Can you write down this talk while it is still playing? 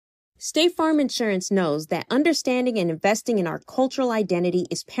State Farm Insurance knows that understanding and investing in our cultural identity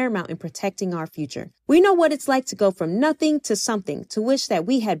is paramount in protecting our future. We know what it's like to go from nothing to something, to wish that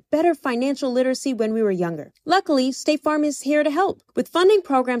we had better financial literacy when we were younger. Luckily, State Farm is here to help with funding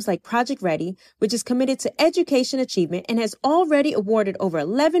programs like Project Ready, which is committed to education achievement and has already awarded over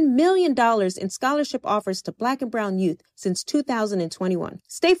 $11 million in scholarship offers to Black and brown youth since 2021.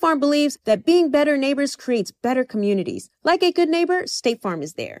 State Farm believes that being better neighbors creates better communities. Like a good neighbor, State Farm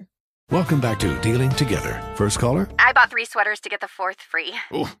is there. Welcome back to Dealing Together. First caller? I bought 3 sweaters to get the 4th free.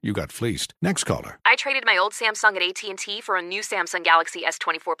 Oh, you got fleeced. Next caller? I traded my old Samsung at AT&T for a new Samsung Galaxy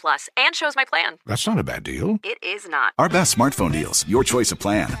S24 Plus and chose my plan. That's not a bad deal. It is not. Our best smartphone deals. Your choice of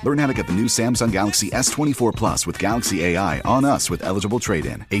plan. Learn how to get the new Samsung Galaxy S24 Plus with Galaxy AI on us with eligible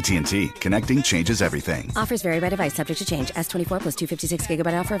trade-in. AT&T. Connecting changes everything. Offers vary by device. Subject to change. S24 plus 256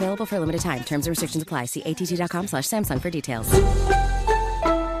 gigabyte offer available for a limited time. Terms and restrictions apply. See att.com/Samsung for details.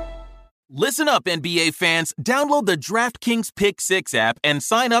 Listen up, NBA fans. Download the DraftKings Pick 6 app and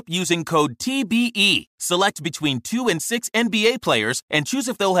sign up using code TBE. Select between 2 and 6 NBA players and choose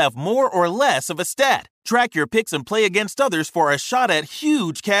if they'll have more or less of a stat. Track your picks and play against others for a shot at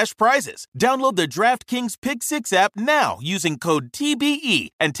huge cash prizes. Download the DraftKings Pick 6 app now using code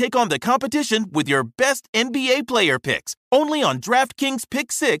TBE and take on the competition with your best NBA player picks. Only on DraftKings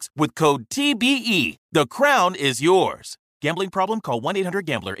Pick 6 with code TBE. The crown is yours. Gambling problem? Call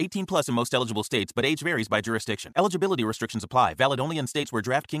 1-800-GAMBLER. 18 plus in most eligible states, but age varies by jurisdiction. Eligibility restrictions apply. Valid only in states where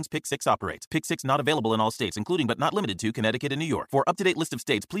DraftKings Pick 6 operates. Pick 6 not available in all states, including but not limited to Connecticut and New York. For up-to-date list of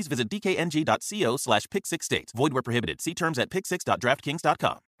states, please visit dkng.co/pick6states. Void where prohibited. See terms at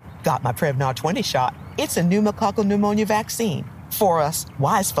pick6.draftkings.com. Got my Prevnar 20 shot. It's a pneumococcal pneumonia vaccine. For us,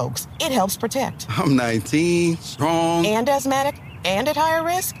 wise folks, it helps protect. I'm 19, strong, and asthmatic, and at higher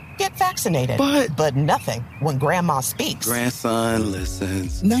risk. Get vaccinated. But nothing when grandma speaks. Grandson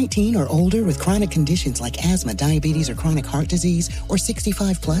listens. 19 or older with chronic conditions like asthma, diabetes, or chronic heart disease, or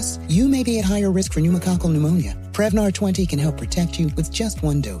 65 plus, you may be at higher risk for pneumococcal pneumonia. Prevnar 20 can help protect you with just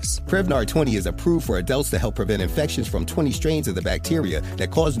one dose. Prevnar 20 is approved for adults to help prevent infections from 20 strains of the bacteria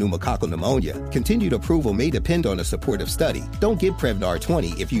that cause pneumococcal pneumonia. Continued approval may depend on a supportive study. Don't get Prevnar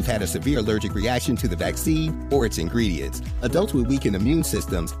 20 if you've had a severe allergic reaction to the vaccine or its ingredients. Adults with weakened immune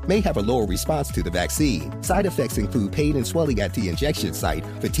systems may have a lower response to the vaccine. Side effects include pain and swelling at the injection site,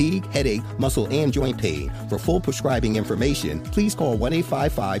 fatigue, headache, muscle, and joint pain. For full prescribing information, please call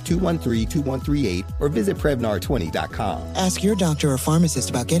 1-855-213-2138 or visit Prevnar20.com. Ask your doctor or pharmacist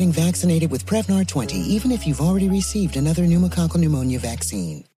about getting vaccinated with Prevnar 20, even if you've already received another pneumococcal pneumonia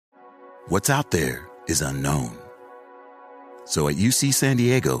vaccine. What's out there is unknown. So at UC San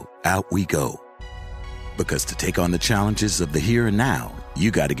Diego, out we go. Because to take on the challenges of the here and now,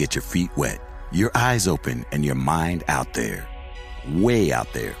 you got to get your feet wet, your eyes open, and your mind out there. Way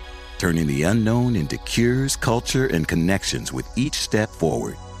out there. Turning the unknown into cures, culture, and connections with each step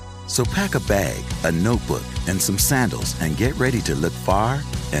forward. So pack a bag, a notebook, and some sandals and get ready to look far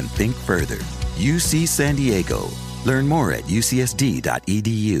and think further. UC San Diego. Learn more at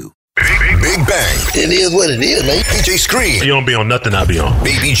ucsd.edu. Big Bang. It is what it is, man. DJ Scream. You don't be on nothing, I be on.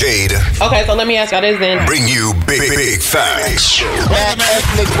 Baby Jade. Okay, so let me ask y'all this then. Bring you big facts.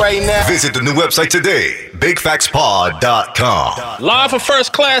 Right now. Visit the new website today. BigFactsPod.com. Live for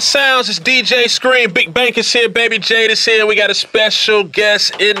First Class Sounds, it's DJ Scream. Big Bank is here, Baby Jade is here. We got a special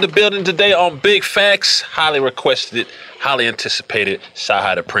guest in the building today on Big Facts. Highly requested, highly anticipated.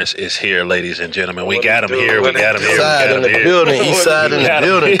 CYHI the Prince is here, ladies and gentlemen. We got him here. We got him here. Eastside in the building. Eastside in the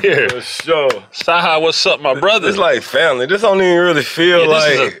building. For sure. CYHI, what's up, my brother? It's like family. This don't even really feel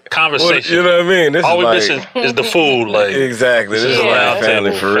like this is a conversation. You know what I mean? This all we like, missing is the food. Like exactly. This is like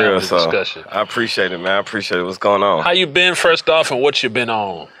family for real. So discussion. I appreciate it, man. I appreciate it. What's going on? How you been, first off, and what you been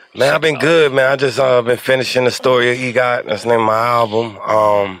on? Man, I've been good, man. I just been finishing the story of EGOT. That's the name of my album.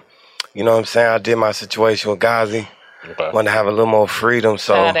 You know what I'm saying? I did my situation with Ghazi. Okay. Wanted to have a little more freedom.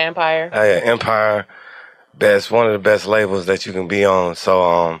 So Empire. Yeah, Empire. One of the best labels that you can be on.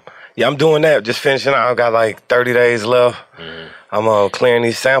 So yeah, I'm doing that. Just finishing out. I got like 30 days left. I'm clearing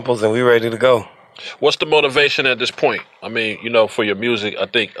these samples and we ready to go. What's the motivation at this point? I mean, you know, for your music, I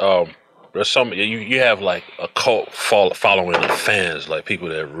think there's some you have like a cult following of fans, like people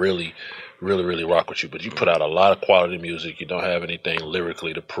that really rock with you. But you put out a lot of quality music. You don't have anything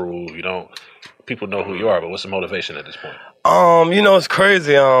lyrically to prove. You don't. People know who you are, but what's the motivation at this point? You know, it's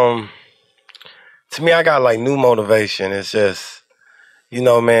crazy. To me, I got like new motivation. It's just, you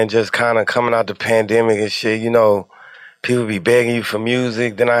know, man, just kind of coming out the pandemic and shit. You know, people be begging you for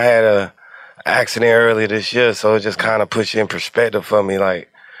music. Then I had a accident earlier this year, so it just kind of puts you in perspective for me. Like,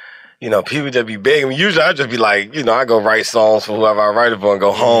 you know, people just be begging me. Usually I just be like, you know, I go write songs for whoever I write it for and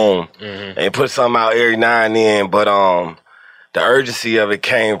go home and put something out every now and then. But the urgency of it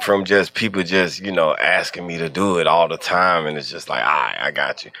came from just people just, you know, asking me to do it all the time. And it's just like, all right, I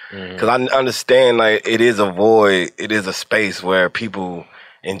got you. Because I understand, like, it is a void. It is a space where people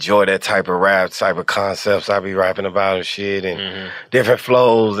enjoy that type of rap, type of concepts I be rapping about and shit, and different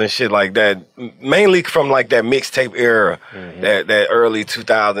flows and shit like that. Mainly from like that mixtape era, that early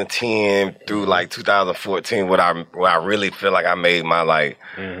 2010 through like 2014, where I really feel like I made my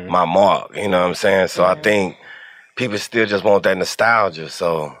my mark. You know what I'm saying? So I think people still just want that nostalgia.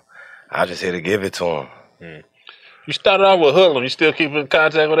 So I just here to give it to them. You started off with Hoodlum. You still keep in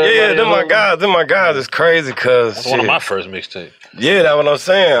contact with everybody? Yeah, them my guys. It's crazy because that's one of my first mixtapes. Yeah, that's what I'm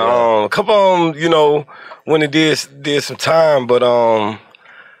saying. Yeah. A couple of them, you know, when it did some time, but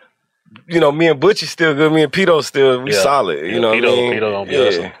you know, me and Butchie still good. Me and Pito still we solid. You know what I mean? Pito don't be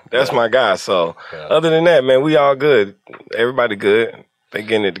awesome. That's my guy. So other than that, man, we all good. Everybody good. They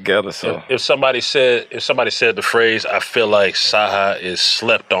getting it together. So if somebody said the phrase, I feel like CYHI is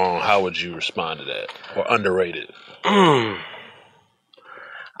slept on, how would you respond to that? Or underrated? I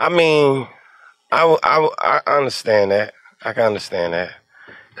mean, I understand that. I can understand that.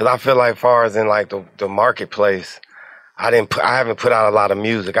 Because I feel like far as in like the marketplace, I haven't put out a lot of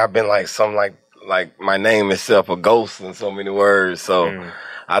music. I've been like some like my name itself a ghost in so many words. So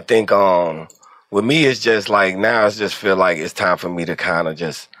I think with me it's just like now it's just feel like it's time for me to kind of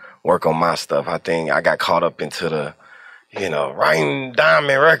just work on my stuff. I think I got caught up into the, you know, writing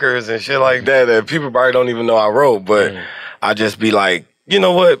diamond records and shit like that people probably don't even know I wrote, but I just be like, you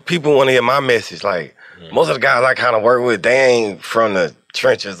know what, people want to hear my message. Like most of the guys I kind of work with, they ain't from the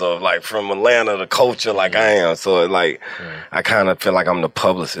trenches of like from Atlanta, the culture like I am. So it like I kind of feel like I'm the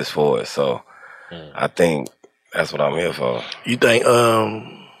publicist for it. So I think that's what I'm here for. You think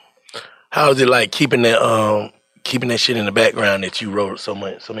how is it like keeping that shit in the background that you wrote so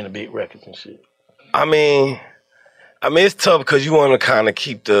many big records and shit? I mean it's tough because you want to kind of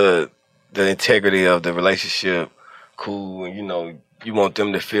keep the integrity of the relationship cool, and you know you want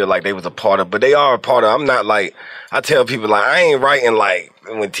them to feel like they was a part of, but they are a part of. I'm not like, I tell people like I ain't writing like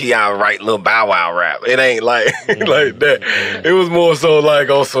when T.I. write Lil Bow Wow rap. It ain't like like that. It was more so like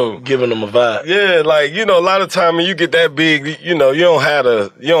also giving them a vibe. Yeah, like you know a lot of time when you get that big, you know you don't have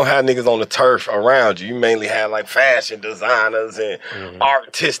niggas on the turf around you. You mainly have like fashion designers and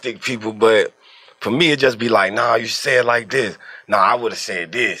artistic people, but for me it just be like, nah, you say it like this. Nah, I would have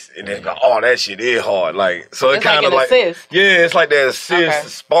said this, and then go, oh, that shit is hard. Like, so it kind of like, yeah, it's like that assist,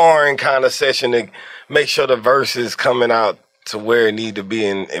 sparring kind of session to make sure the verse is coming out to where it need to be,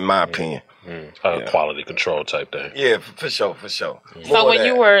 in my opinion. Quality control type thing. Yeah, for sure. So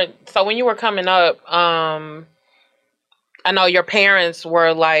when you were coming up, I know your parents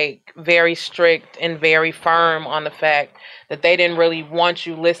were like very strict and very firm on the fact that they didn't really want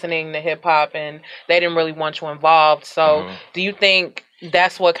you listening to hip hop and they didn't really want you involved. So do you think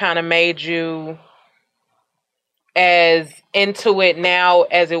that's what kind of made you as into it now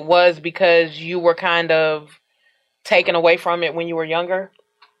as it was because you were kind of taken away from it when you were younger?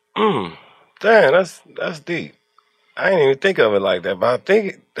 Damn, that's deep. I didn't even think of it like that, but I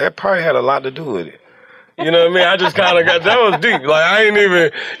think that probably had a lot to do with it. You know what I mean? I just kind of got, that was deep. Like, I ain't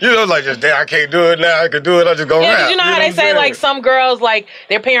even, you know, like, just, damn, I can't do it now. I can do it. I just go rap. You know how they say, like, some girls, like,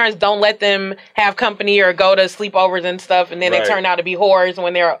 their parents don't let them have company or go to sleepovers and stuff, and then they turn out to be whores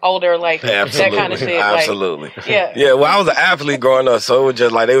when they're older, like, that kind of shit. Absolutely. Like, yeah. Yeah, well, I was an athlete growing up, so it was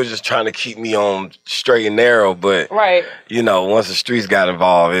just like, they was just trying to keep me on straight and narrow, but, you know, once the streets got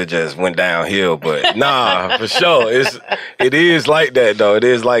involved, it just went downhill. But, nah, for sure. It is like that, though. It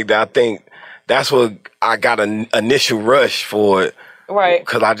is like that. I think that's what I got an initial rush for it. Right.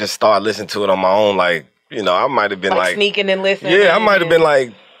 Because I just started listening to it on my own. Like, you know, I might have been like sneaking and listening. Yeah, I might have been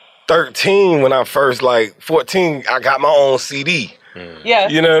like 13 when I first, like 14, I got my own CD. Yeah.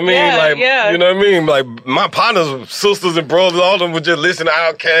 You know what I mean? Yeah, like, yeah. You know what I mean? Like, my partners, sisters and brothers, all of them would just listen to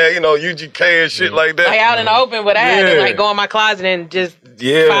Outkast, you know, UGK and shit like that. Like out in the open, but I had to like go in my closet and just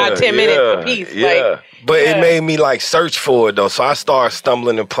 5-10 minutes a piece. Yeah. But it made me like search for it though. So I started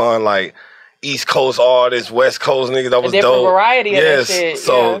stumbling upon like East Coast artists, West Coast niggas. That was a different dope. variety of that shit.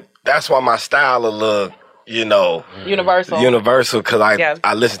 So that's why my style will look, you know, universal. Because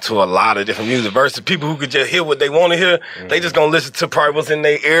I listen to a lot of different music. Versus people who could just hear what they want to hear, they just gonna listen to probably what's in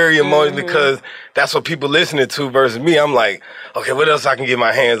their area more because that's what people listening to. Versus me, I'm like, okay, what else I can get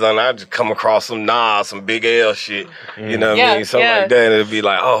my hands on? I just come across some Nas, some Big L shit. You know what I mean? Something like that, and it'd be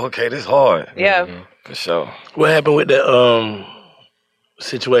like, oh, okay, this hard. Yeah, for sure. What happened with that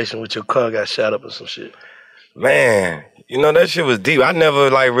situation with your car got shot up or some shit? Man, You know, that shit was deep. I never,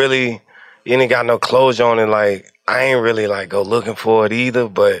 like, really ain't got no closure on it. Like, I ain't really, like, go looking for it either,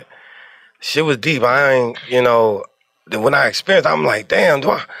 but shit was deep. I ain't, you know, when I experienced, I'm like, damn,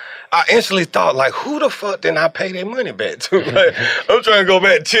 I instantly thought, like, who the fuck didn't I pay their money back to? Like, I'm trying to go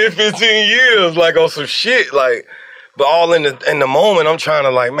back 10, 15 years, like, on some shit, like, but all in the moment, I'm trying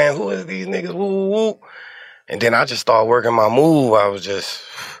to, like, man, who is these niggas? Woo, woo, woo. And then I just started working my move. I was just,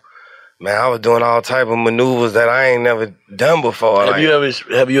 man, I was doing all type of maneuvers that I ain't never done before. Have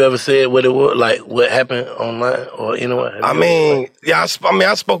you ever said what it was, like, what happened online or anywhere? I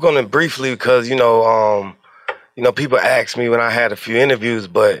spoke on it briefly because, you know, people asked me when I had a few interviews,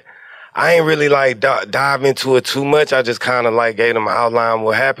 but I ain't really, like, dive into it too much. I just kind of, like, gave them an outline of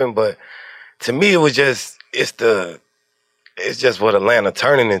what happened. But to me, it was just, it's just what Atlanta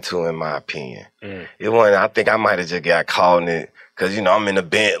turning into, in my opinion. It wasn't, I think I might have just got caught in it because, you know, I'm in a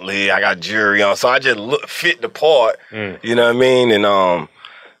Bentley, I got jewelry on, so I just fit the part, you know what I mean? And,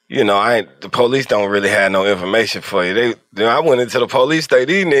 you know, the police don't really have no information for you. I went into the police station,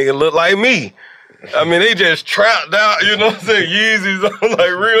 these niggas look like me. I mean, they just trapped out, you know what I'm saying? Yeezys, I'm like,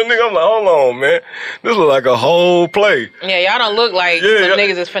 real nigga. I'm like, hold on, man. This look like a whole play. Yeah, y'all don't look like some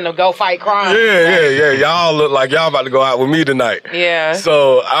niggas that's finna go fight crime. Yeah. Y'all look like y'all about to go out with me tonight. Yeah.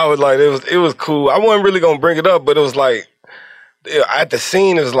 So I was like, it was cool. I wasn't really gonna bring it up, but it was like, at the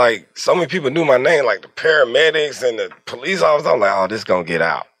scene, it was like, so many people knew my name, like the paramedics and the police officers. I'm like, oh, this gonna get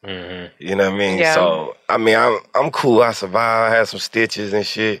out. You know what I mean? Yeah. So, I mean, I'm cool. I survived. I had some stitches and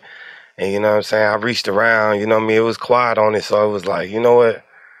shit. And you know what I'm saying? I reached around, you know what I mean? It was quiet on it, so it was like, you know what?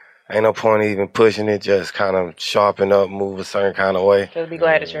 Ain't no point even pushing it, just kind of sharpen up, move a certain kind of way. Just be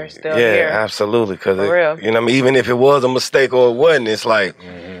glad that you're still here. Yeah, absolutely. Because, For real. you know what I mean? Even if it was a mistake or it wasn't, it's like,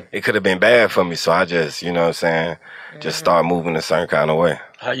 it could have been bad for me. So I just, you know what I'm saying, just start moving a certain kind of way.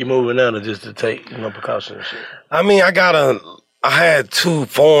 How you moving now to take, you know, precautions and shit? I mean, I had 2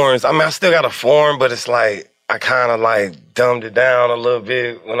 forms. I mean, I still got a form, but it's like, I kind of like dumbed it down a little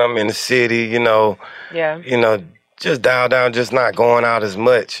bit when I'm in the city, you know. Yeah. You know, just dial down, just not going out as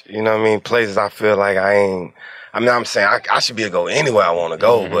much. You know what I mean? Places I feel like I'm saying I should be able to go anywhere I want to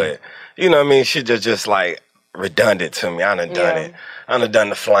go, but you know what I mean? Shit just like redundant to me. I done done it. I done done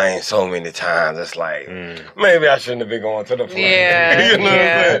the flame so many times. It's like, maybe I shouldn't have been going to the flames. Yeah. You know what I'm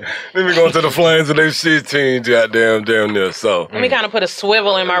saying? Let me go to the flames and they 16 goddamn damn near. So Let me kind of put a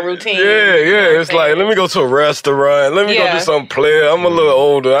swivel in my routine. Yeah. It's like, let me go to a restaurant. Let me go do something player. I'm a little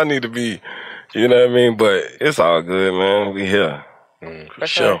older. I need to be, you know what I mean? But it's all good, man. We here. For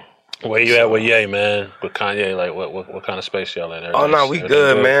sure. Where you at with Ye, man? With Kanye, like what kind of space y'all in? Oh no, we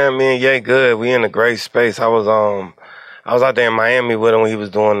good, man. Me and Ye good. We in a great space. I was out there in Miami with him when he was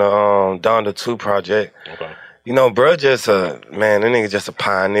doing the Donda 2 project. Okay. You know, bro, that nigga just a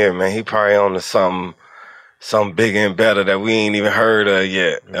pioneer, man. He probably on to something bigger and better that we ain't even heard of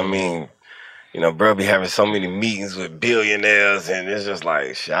yet. I mean, you know, bro be having so many meetings with billionaires, and it's just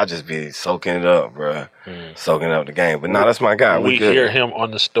like, shit, I just be soaking it up, bro. Soaking up the game. But no, that's my guy. We good. hear him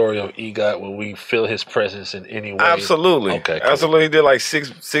on the story of EGOT when we feel his presence in any way. Absolutely. Okay. Cool. Absolutely. He did like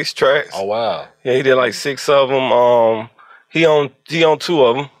six tracks. Oh, wow. Yeah, he did like 6 of them. He on 2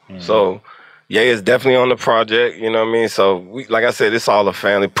 of them. So, yeah, it's definitely on the project. You know what I mean? So, like I said, it's all a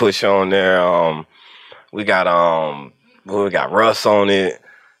family push on there. We got Russ on it.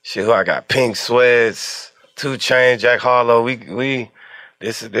 Shit, who I got? Pink Sweats, 2 Chainz, Jack Harlow.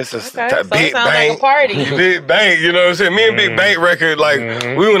 This is Big Bank. Like a party. Big Bank, you know what I'm saying? Me and Big Bank record, like,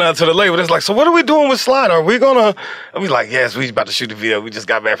 we went out to the label. It's like, so what are we doing with Slide? Are we gonna? And we like, yes, we about to shoot the video. We just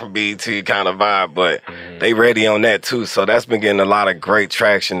got back from BET kind of vibe, but they ready on that too. So that's been getting a lot of great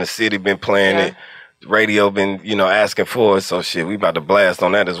traction. The city been playing it. Radio been, you know, asking for it. So shit, we about to blast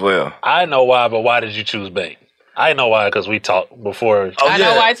on that as well. I know why, but why did you choose Bank? I know why, because we talked before. I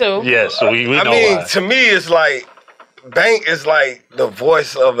know why too. Yes, so we know why. I mean, to me, it's like, Bank is like the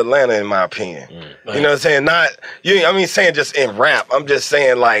voice of Atlanta, in my opinion. You know what I'm saying? Saying just in rap. I'm just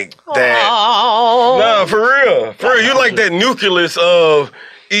saying like that. No, for real. You like that nucleus of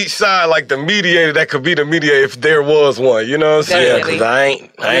each side, like the mediator that could be the mediator if there was one. You know what I'm saying? Yeah, because I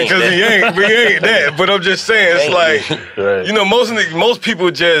ain't Because he ain't that. But I'm just saying, it's like, you know, most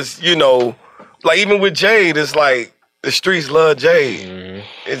people just, you know, like even with Jade, it's like the streets love Jade.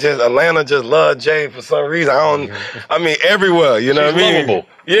 It's just Atlanta just love Jade for some reason. I mean, everywhere, you know what I mean? Lovable.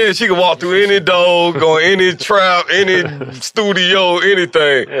 Yeah, she can walk through any door, go in any trap, any studio,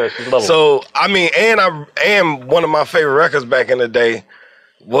 anything. Yeah, she's lovable. So, I mean, and one of my favorite records back in the day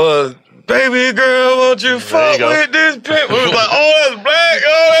was Baby Girl, Won't You Fuck With This Pimp? We was like, oh, that's black,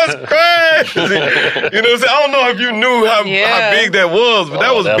 oh, that's crazy. You know what I'm saying? I don't know if you knew how big that was, but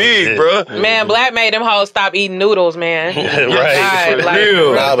that was big, bro. Man, Black made them hoes stop eating noodles, man. Right. God,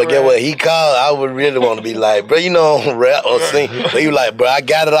 real. Nah, but get what he called, I would really want to be like, bro, you know, rap or sing. But he was like, bro, I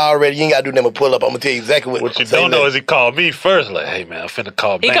got it already. You ain't got to do nothing but pull up. I'm going to tell you exactly what you don't know is he called me first. Like, hey, man, I'm finna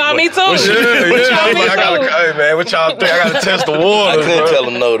call back. He called me too. Hey, man, what y'all think? I got to test the water. I couldn't tell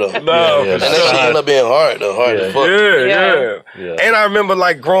him no, though. No, and that shit ended up being hard, though. Hard as fuck. Yeah. And I remember,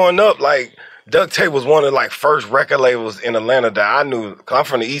 like, growing up, like, Duct Tape was one of, like, first record labels in Atlanta that I knew, because I'm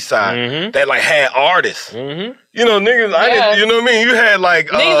from the East Side, that, like, had artists. You know, niggas, I didn't, you know what I mean? You had, like,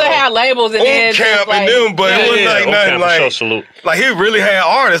 niggas that had labels and then Camp like, and them, but it wasn't, like, nothing, like, salute. Like, he really had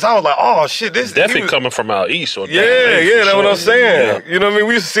artists. I was like, oh, shit, this definitely coming from out east. Or that's what I'm saying. You know what I mean?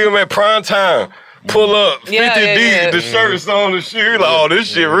 We used to see him at prime time. Pull up 50 deep, the shirts on the shoe. Like, oh, this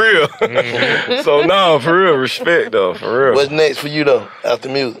shit real. So, no, for real, respect, though, for real. What's next for you, though, after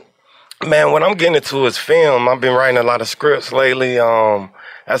music? Man, what I'm getting into is film. I've been writing a lot of scripts lately.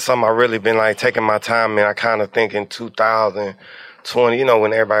 That's something I really been, like, taking my time in. I kind of think in 2020, you know,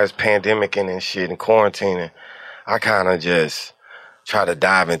 when everybody's pandemicing and shit and quarantining, I kind of just try to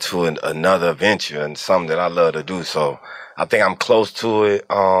dive into another venture and something that I love to do. So I think I'm close to it.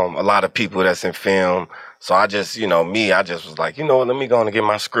 A lot of people that's in film. So I just, you know, I just was like, you know what, let me go and get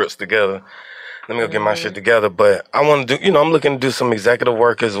my scripts together. Let me go get my shit together. But I want to do, you know, I'm looking to do some executive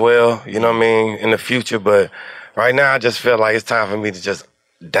work as well, you know what I mean, in the future. But right now I just feel like it's time for me to just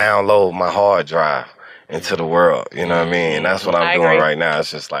download my hard drive into the world, you know what I mean? And that's what I'm doing right now.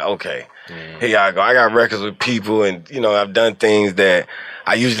 It's just like, okay, here I go. I got records with people and, you know, I've done things that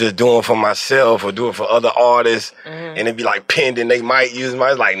I usually doing for myself or doing for other artists, and it'd be like pending. They might use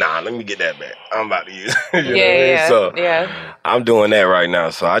my. It's like, nah, let me get that back. I'm about to use it. You know what I mean? So I'm doing that right now.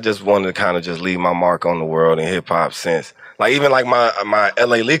 So I just wanted to kind of just leave my mark on the world in hip hop since, like, even like my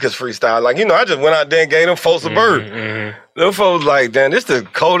LA Leakers freestyle. Like, you know, I just went out there and gave them folks a bird. Them folks like, damn, this the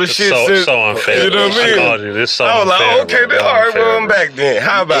coldest shit since. So unfair. You know what I mean? I was like, okay, all right, well, I'm back then.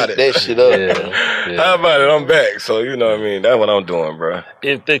 How about it? That shit up. How about it? I'm back. So, you know what I mean? That's what I'm doing, bro.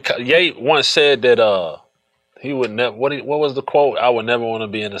 Ye once said that he would never. What was the quote? I would never want to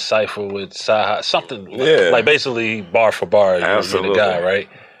be in a cipher with CYHI. Something like basically bar for bar. You're the guy, right?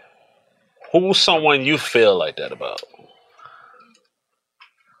 Who's someone you feel like that about?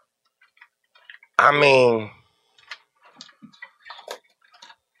 I mean,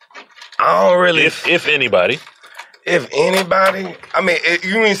 I don't really. If anybody. If anybody, I mean,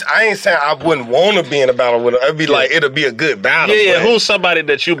 I ain't saying I wouldn't want to be in a battle with them. It'd be like, it'll be a good battle. Yeah. Who's somebody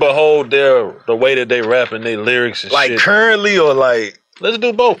that you behold the way that they rap and their lyrics and like shit? Like currently or like? Let's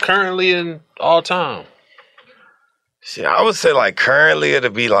do both, currently and all time. Shit, I would say like currently it'll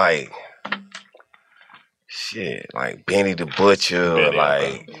be like, shit, like Benny the Butcher, or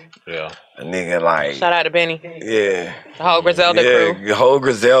like, a nigga like. Shout out to Benny. Yeah. The whole Griselda crew. The whole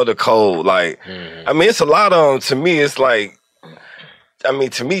Griselda code. Like, I mean, it's a lot of them. To me, it's like, I mean,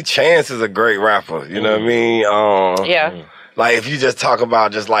 to me, Chance is a great rapper. You know what I mean? Like, if you just talk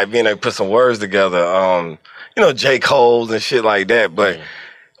about just like being able to put some words together, you know, J. Cole's and shit like that. But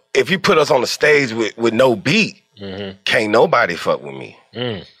if you put us on the stage with no beat, can't nobody fuck with me.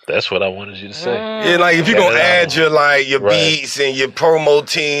 That's what I wanted you to say. Yeah, like if you gonna add your beats and your promo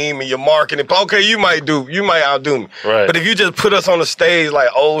team and your marketing, okay, you might outdo me. Right. But if you just put us on the stage like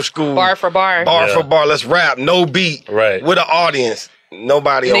old school, bar for bar, let's rap, no beat, with an audience,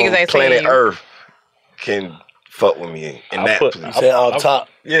 nobody on planet Earth can fuck with me in that position. You said on top.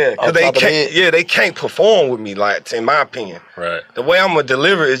 Yeah, because they can't perform with me, like, in my opinion. Right. The way I'm gonna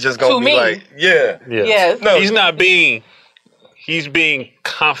deliver is just gonna be like, Yes. No, he's being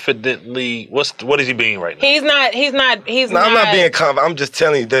confidently. What is he being right now? He's not. I'm not being confident. I'm just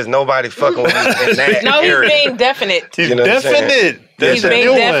telling you, there's nobody fucking with me in that No, area. he's being definite. He's definite. He's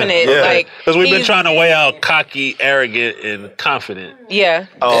being definite. Yeah. Like, because we've been trying to weigh out cocky, arrogant, and confident. Yeah.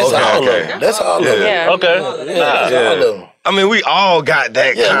 Oh, okay. That's all of them. Yeah. Okay. That's all of them. I mean, we all got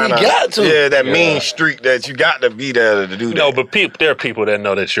that kind of. we got to. That mean streak that you got to be there to do that. No, but there are people that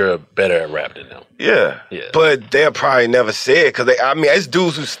know that you're better at rap than them. Yeah. But they'll probably never say it because it's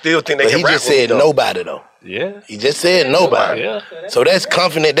dudes who still think they can rap. He just said nobody though. Yeah. He just said nobody. Yeah. So that's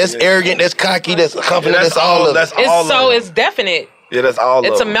confident, that's arrogant, that's cocky, that's confident, that's all of it. It's definite. Yeah, that's all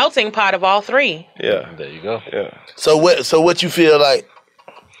It's of a melting pot of all three. Yeah. There you go. Yeah. So what you feel like,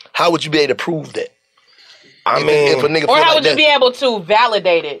 how would you be able to prove that? I mean, if a nigga or feel how like would you that, be able to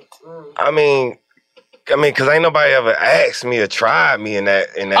validate it? I mean, because ain't nobody ever asked me or tried me in that.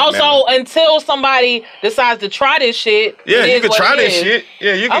 Also, until somebody decides to try this shit, you can try this shit.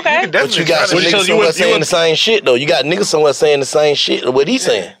 Yeah, you can definitely. But you got some niggas somewhere saying the same shit though. You got niggas somewhere saying the same shit. What he's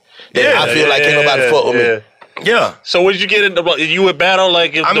saying. that I feel like can't nobody fuck with me. Yeah. So would you get into? You would battle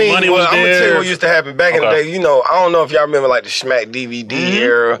like if the money was there? I'm gonna tell you what used to happen back in the day. You know, I don't know if y'all remember like the Smack DVD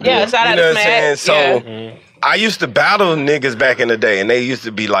era. Yeah, shout out to Smack. So I used to battle niggas back in the day, and they used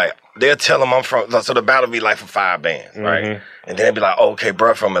to be like, they'll tell them I'm from. So the battle be like for 5 bands, right? And then they'd be like, okay,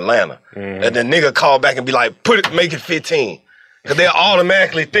 bro, from Atlanta, and then nigga call back and be like, make it 15. Cause they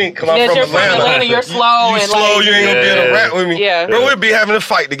automatically think, cause I'm from Atlanta, you're slow. You slow, you ain't gonna be able to rap with me. Yeah. Bro, we'd be having a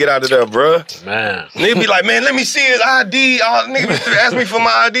fight to get out of there, bro. Man. Nigga be like, man, let me see his ID. Nigga be ask me for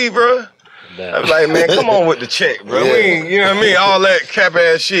my ID, bro. I was like, man, come on with the check, bro. We ain't, you know what I mean? All that cap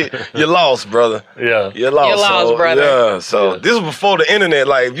ass shit, you lost, brother. Yeah. You lost. You lost, brother. Yeah, so this was before the internet.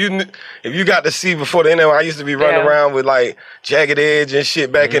 Like, if you got to see before the internet, I used to be running around with like Jagged Edge and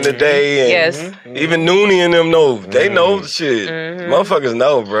shit back in the day. And even Noonie and them know. They know the shit. Motherfuckers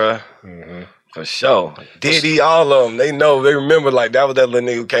know, bro. For sure. Diddy, all of them, they know. They remember like that was that little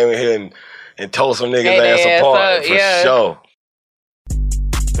nigga who came in here and told some niggas ass apart. For sure.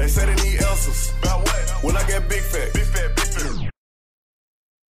 They say they need answers. About what? When I get big fat. Big fat, big fat.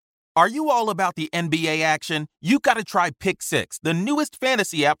 Are you all about the NBA action? You gotta try Pick 6, the newest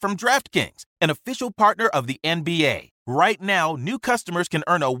fantasy app from DraftKings, an official partner of the NBA. Right now, new customers can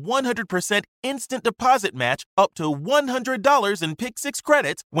earn a 100% instant deposit match up to $100 in Pick 6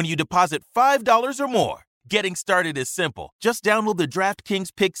 credits when you deposit $5 or more. Getting started is simple. Just download the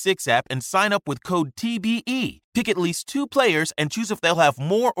DraftKings Pick 6 app and sign up with code TBE. Pick at least 2 players and choose if they'll have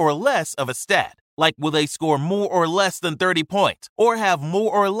more or less of a stat. Like, will they score more or less than 30 points? Or have more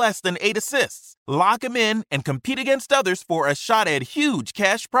or less than 8 assists? Lock them in and compete against others for a shot at huge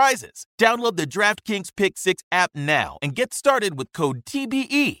cash prizes. Download the DraftKings Pick 6 app now and get started with code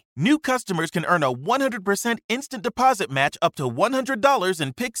TBE. New customers can earn a 100% instant deposit match up to $100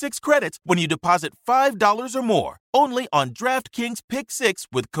 in Pick 6 credits when you deposit $5 or more. Only on DraftKings Pick 6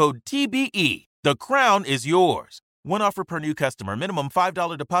 with code TBE. The crown is yours. One offer per new customer. Minimum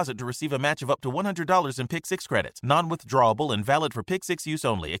 $5 deposit to receive a match of up to $100 in Pick 6 credits. Non-withdrawable and valid for Pick 6 use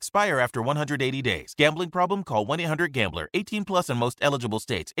only. Expire after 180 days. Gambling problem? Call 1-800-GAMBLER. 18 plus in most eligible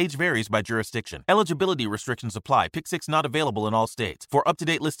states. Age varies by jurisdiction. Eligibility restrictions apply. Pick 6 not available in all states. For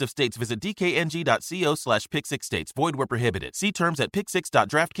up-to-date list of states, visit dkng.co/pick6states. Void where prohibited. See terms at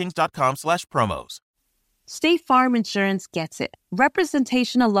pick6.draftkings.com/promos. State Farm Insurance gets it.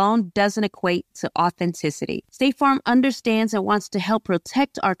 Representation alone doesn't equate to authenticity. State Farm understands and wants to help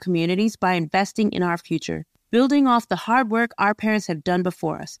protect our communities by investing in our future, building off the hard work our parents have done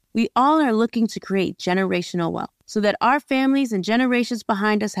before us. We all are looking to create generational wealth so that our families and generations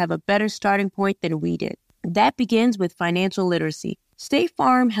behind us have a better starting point than we did. That begins with financial literacy. State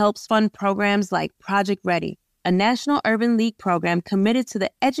Farm helps fund programs like Project Ready, a National Urban League program committed to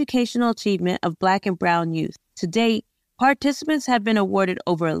the educational achievement of Black and Brown youth. To date, participants have been awarded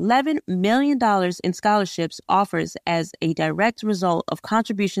over $11 million in scholarships offers as a direct result of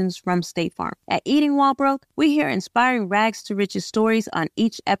contributions from State Farm. At Eating While Broke, we hear inspiring rags to riches stories on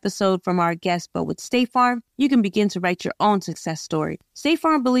each episode from our guests, but with State Farm, you can begin to write your own success story. State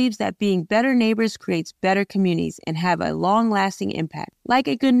Farm believes that being better neighbors creates better communities and have a long-lasting impact. Like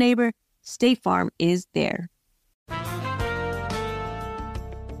a good neighbor, State Farm is there.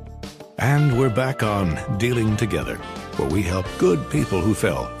 And we're back on Dealing Together, where we help good people who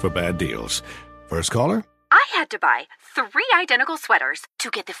fell for bad deals. First caller? I had to buy 3 identical sweaters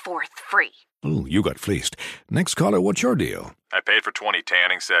to get the 4th free. Ooh, you got fleeced. Next caller, what's your deal? I paid for 20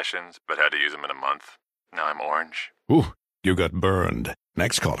 tanning sessions, but had to use them in a month. Now I'm orange. Ooh, you got burned.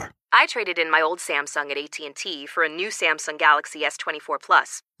 Next caller. I traded in my old Samsung at AT&T for a new Samsung Galaxy S24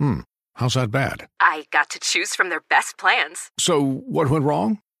 Plus. How's that bad? I got to choose from their best plans. So, what went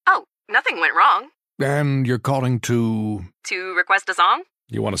wrong? Oh, nothing went wrong. And you're calling to... To request a song?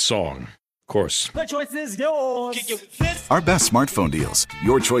 You want a song. Of course. The choice is yours. Our best smartphone deals.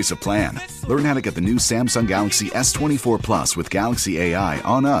 Your choice of plan. Learn how to get the new Samsung Galaxy S24 Plus with Galaxy AI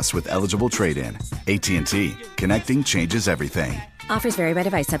on us with eligible trade-in. AT&T. Connecting changes everything. Offers vary by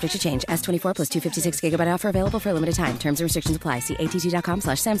device, subject to change. S24 plus 256 gigabyte offer available for a limited time. Terms and restrictions apply. See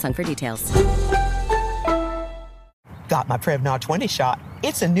att.com/Samsung for details. Got my Prevnar 20 shot.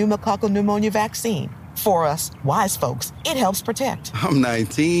 It's a pneumococcal pneumonia vaccine. For us, wise folks, it helps protect. I'm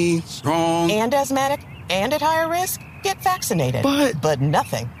 19, strong. And asthmatic, and at higher risk. Get vaccinated. But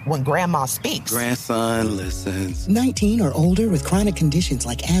nothing when grandma speaks. Grandson listens. 19 or older with chronic conditions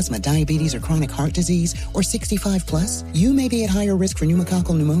like asthma, diabetes, or chronic heart disease, or 65 plus, you may be at higher risk for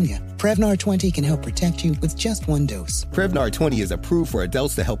pneumococcal pneumonia. Prevnar 20 can help protect you with just one dose. Prevnar 20 is approved for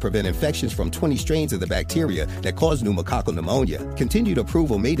adults to help prevent infections from 20 strains of the bacteria that cause pneumococcal pneumonia. Continued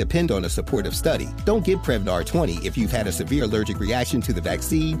approval may depend on a supportive study. Don't get Prevnar 20 if you've had a severe allergic reaction to the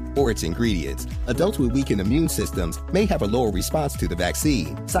vaccine or its ingredients. Adults with weakened immune systems may have a lower response to the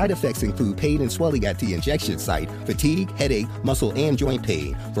vaccine. Side effects include pain and swelling at the injection site, fatigue, headache, muscle, and joint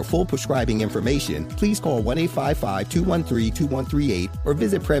pain. For full prescribing information, please call 1-855-213-2138 or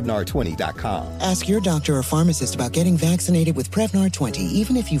visit Prevnar20.com. Ask your doctor or pharmacist about getting vaccinated with Prevnar 20,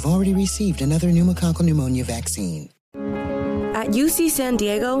 even if you've already received another pneumococcal pneumonia vaccine. At UC San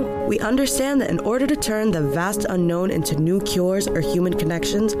Diego, we understand that in order to turn the vast unknown into new cures or human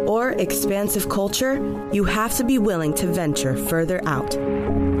connections or expansive culture, you have to be willing to venture further out.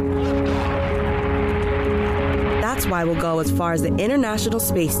 That's why we'll go as far as the International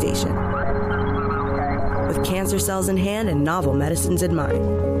Space Station, with cancer cells in hand and novel medicines in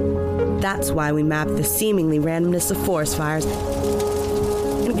mind. That's why we map the seemingly randomness of forest fires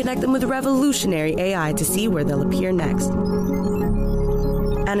and connect them with revolutionary AI to see where they'll appear next.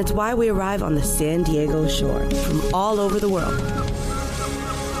 And it's why we arrive on the San Diego shore from all over the world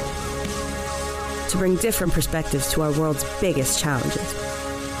to bring different perspectives to our world's biggest challenges.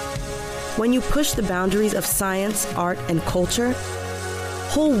 When you push the boundaries of science, art, and culture,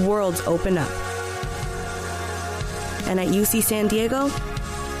 whole worlds open up. And at UC San Diego,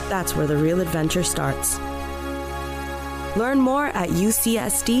 that's where the real adventure starts. Learn more at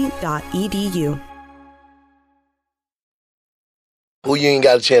ucsd.edu. Who you ain't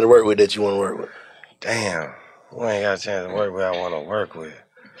got a chance to work with that you want to work with? Damn, who ain't got a chance to work with I want to work with?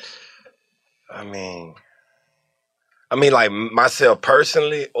 I mean, like myself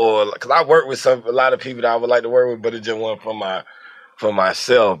personally, or because I work with a lot of people that I would like to work with, but it just wasn't for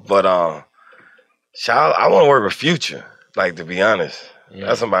myself. But I want to work with Future. Like, to be honest,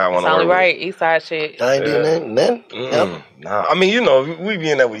 that's somebody I want to work with. Right, Eastside shit. I ain't doing nothing. Nah, I mean, we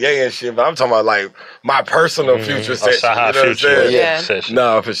be in there with Ye and shit, but I'm talking about like my personal Future section. CYHI Future. Yeah.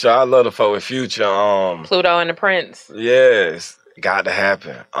 Nah, for sure. I love to fuck with Future. Pluto and the Prince. Yes, got to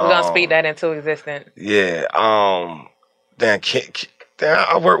happen. We're gonna speak that into existence. Yeah. Then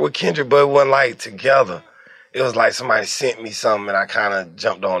I worked with Kendrick, but it wasn't like together. It was like somebody sent me something and I kind of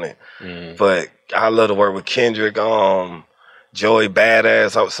jumped on it. But I love to work with Kendrick. Joey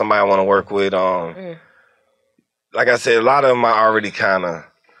Badass, somebody I want to work with. Like I said, a lot of them I already kind of.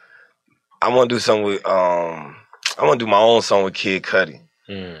 I want to do something with. I want to do my own song with Kid Cudi.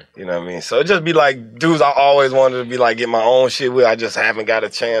 You know what I mean? So it just be like dudes I always wanted to be like get my own shit with. I just haven't got a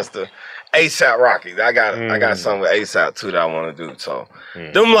chance to. ASAP Rocky. I got something with ASAP too that I want to do. So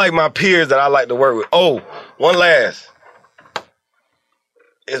them like my peers that I like to work with. Oh, one last.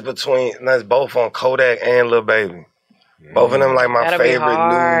 It's that's both on Kodak and Lil Baby. Both of them like my favorite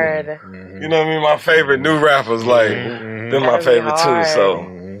new. You know what I mean? My favorite new rappers. Like they're my favorite too. So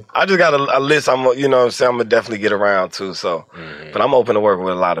I just got a list. I'm gonna definitely get around to. So, but I'm open to work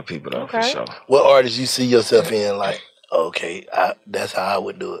with a lot of people though for sure. What artists you see yourself in? Like, okay, that's how I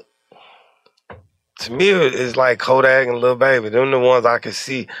would do it. To me, it's like Kodak and Lil Baby. Them the ones I can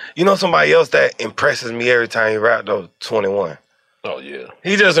see. You know somebody else that impresses me every time he rap though? 21. Oh yeah.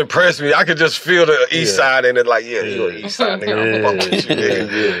 He just impressed me. I could just feel the East Side in it. Like, you're an East Side nigga. I'm fucking with you,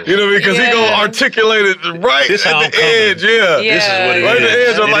 nigga. You know what I mean? Because he gonna articulate it right at the edge. Yeah. This is what it is. Right at the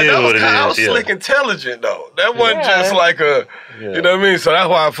edge. I'm like, that was is. slick intelligent though. That wasn't just like a. You know what I mean? So that's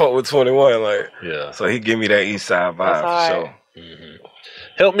why I fuck with 21. Like, so he give me that East Side vibe for sure.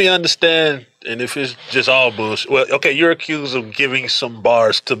 Help me understand, and if it's just all bullshit. Well, okay, you're accused of giving some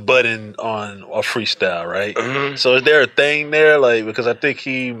bars to Budden on a freestyle, right? So is there a thing there, like, because I think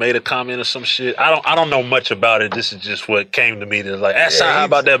he made a comment or some shit. I don't know much about it. This is just what came to me. That's like, how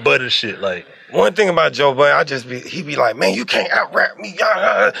about that Budden shit? Like, one thing about Joe Budden, he be like, man, you can't out rap me.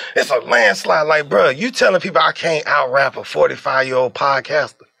 It's a landslide. Like, bro, you telling people I can't out rap a 45-year-old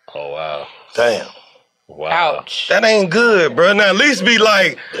podcaster? Oh wow, damn. Wow. Ouch. That ain't good, bro. Now at least be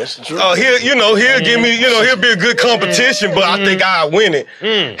like, he'll give me, he'll be a good competition, but I think I'll win it.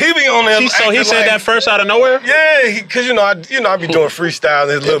 He be on there. So he said that first out of nowhere? Yeah, because I be doing freestyle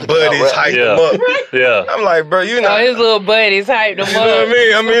and his little buddies hype him up. Yeah. I'm like, bro, his little buddies hyped him up. You know what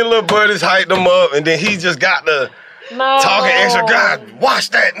I mean? Little buddies hyped him up, and then he just got the talking extra. God, watch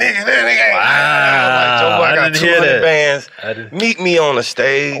that nigga. That nigga. Wow. I got 200 bands. Meet me on the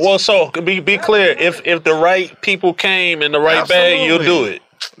stage. Well, so be clear. If the right people came in the right bag, you'll do it.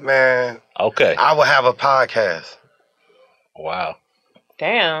 Man. Okay. I will have a podcast. Wow.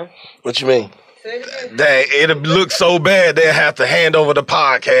 Damn. What you mean? That it'll look so bad they'll have to hand over the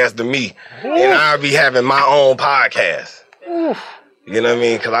podcast to me, and I'll be having my own podcast. You know what I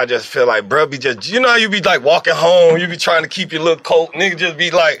mean? Because I just feel like, bro, be just, you know how you be like walking home, you be trying to keep your little coat, nigga just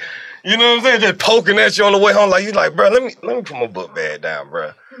be like, you know what I'm saying, just poking at you on the way home. Like, you like, bro, let me put my book bag down,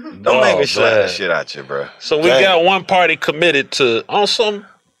 bro. Don't make me slap the shit out you, bro. So we got one party committed to on some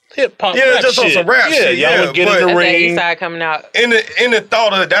hip hop. Yeah, just on some rap shit. Y'all would get in the That's that ring. East Side coming out. In the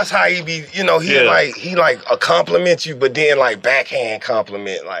thought of that's how he be, you know, he like a compliment you, but then like backhand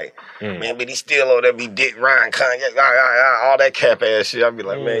compliment, like, man, but he still over there be Dick Ryan, Kanye, all that cap ass shit. I'd be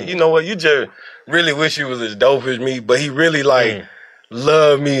like, man, you know what? You just really wish you was as dope as me, but he really like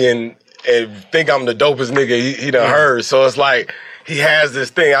love me and think I'm the dopest nigga he done heard. So it's like he has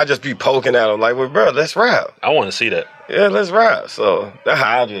this thing. I just be poking at him like, well, bro, let's rap. I want to see that. Yeah, let's rap. So that's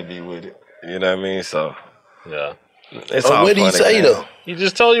how I just be with it. You know what I mean? So yeah. It's all what did he say though? He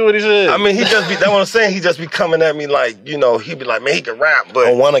just told you what he said. I mean, he just be, that's what I'm saying. He just be coming at me like, you know, he be like, man, he can rap,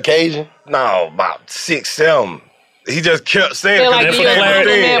 but on one occasion? No, about 6, 7. He just kept saying, Feel like and you for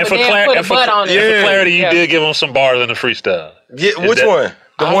clarity, and for clarity, you did give him some bars in the freestyle. Yeah, which one?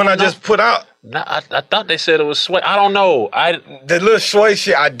 The one I just put out? Nah, I thought they said it was Sway. I don't know. The little Sway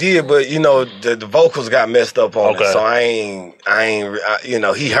shit I did, but you know the vocals got messed up on it, so I ain't. You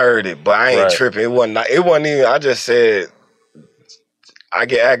know, he heard it, but I ain't tripping. It wasn't even. I just said I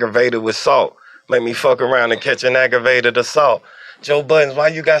get aggravated with salt. Make me fuck around and catch an aggravated assault. Joe Buttons, why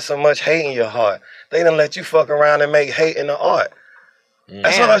you got so much hate in your heart? They done let you fuck around and make hate in the art.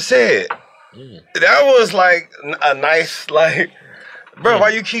 That's what I said. That was like a nice like. Bro, why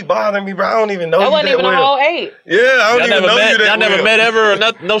you keep bothering me, bro? I don't even know you that wasn't even well. a whole 8. Yeah, I don't even know you that well. Y'all never met ever or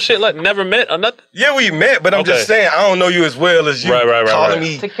nothing? No shit like never met or nothing? Yeah, we met, but I'm just saying, I don't know you as well as you calling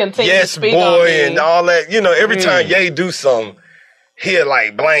me to continue yes to speak boy on me. and all that. You know, every time Ye do something, he'll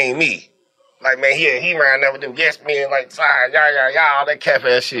like blame me. Like, man, he ran never do yes men, like, sorry, all that cap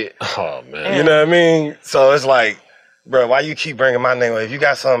ass shit. Oh, man. You know what I mean? So it's like, bro, why you keep bringing my name up? If you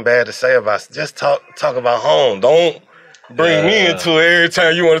got something bad to say about just talk about home. Don't bring me into it every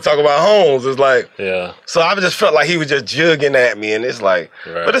time you want to talk about homes. It's like, so I just felt like he was just jugging at me, and it's like,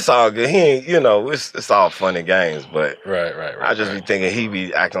 but it's all good. He ain't, you know, it's all fun and games, but I just be thinking he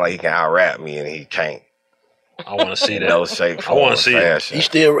be acting like he can out-rap me, and he can't. I want to see that. No shape, I want to see it. He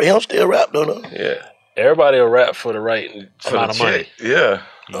don't still rap though. Yeah. Everybody will rap for the right amount of money. Yeah.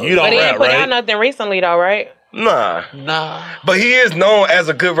 You don't But he rap, ain't put right? out nothing recently though, right? Nah. But he is known as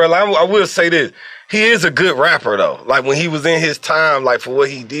a good rapper. I will say this. He is a good rapper, though. Like, when he was in his time, like, for what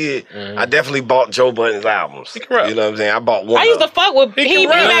he did, I definitely bought Joe Budden's albums. You know what I'm saying? I bought one. I used to fuck with, he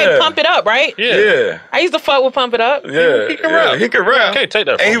made Pump It Up, right? Yeah. I used to fuck with Pump It Up. Yeah. He can rap. He can rap. Can't take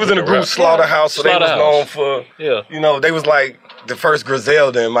that And he was in the group Slaughterhouse, so they was known for, you know, they was like the first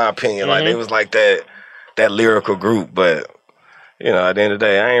Griselda, in my opinion. Like, they was like that lyrical group, but... You know, at the end of the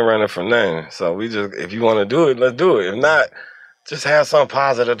day, I ain't running from nothing. So we just, if you want to do it, let's do it. If not, just have something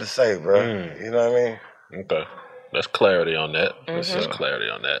positive to say, bro. You know what I mean? Okay. That's clarity on that. That's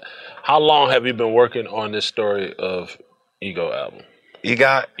clarity on that. How long have you been working on this story of Ego album?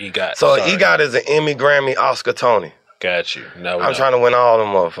 EGOT? EGOT. So sorry. EGOT is an Emmy, Grammy, Oscar, Tony. Got you. No, I'm trying to win all them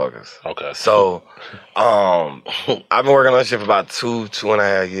motherfuckers. Okay. So, I've been working on this shit for about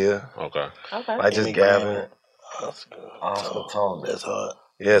 2.5 years. Okay. Like just gabbing. Oscar Tony. That's hard.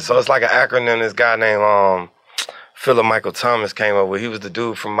 Yeah, so it's like an acronym this guy named Philip Michael Thomas came up with. He was the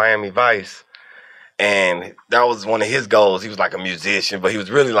dude from Miami Vice. And that was one of his goals. He was like a musician, but he was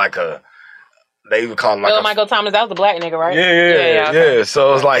really like they would call him like Michael Thomas, that was the black nigga, right? Yeah.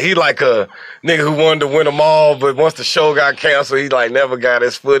 So it's like he like a nigga who wanted to win them all, but once the show got canceled, he like never got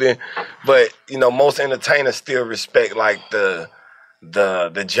his footing. But, you know, most entertainers still respect like the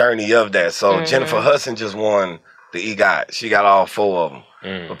journey of that. So Jennifer Hudson just won the EGOT. She got all 4 of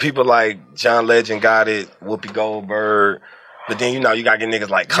them. But people like John Legend got it, Whoopi Goldberg. But then, you know, you got to get niggas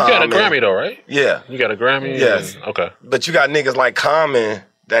like Common. You got a Grammy though, right? Yeah. You got a Grammy? Yes. Okay. But you got niggas like Common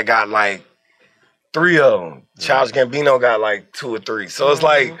that got like 3 of them. Childish Gambino got like 2 or 3. So it's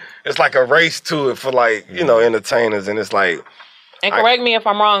like a race to it for like, you know, entertainers. And it's like... And correct me if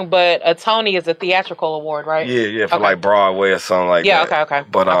I'm wrong, but a Tony is a theatrical award, right? Yeah, for like Broadway or something like that. Yeah, okay.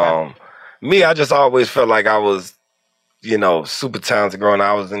 But me, I just always felt like I was, you know, super talented growing up.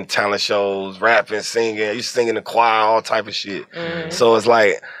 I was in talent shows, rapping, singing. I used to sing in the choir, all type of shit. So it's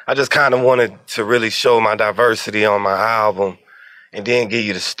like, I just kind of wanted to really show my diversity on my album and then give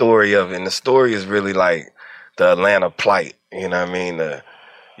you the story of it. And the story is really like the Atlanta plight, you know what I mean?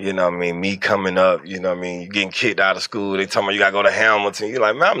 You know what I mean? Me coming up, you know what I mean? You getting kicked out of school. They tell me you got to go to Hamilton. You're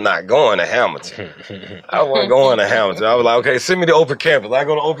like, man, I'm not going to Hamilton. I wasn't going to Hamilton. I was like, okay, send me to open campus. I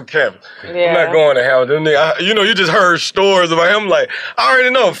go to open campus. I'm not going to Hamilton. You just heard stories about him. Like, I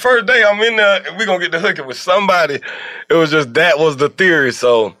already know. First day I'm in there, and we're going to get to hooking with somebody. It was just, that was the theory.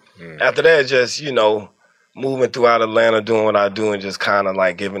 So after that, just, moving throughout Atlanta, doing what I do, and just kind of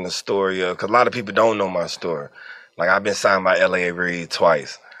like giving the story of, because a lot of people don't know my story. Like, I've been signed by L.A. Reid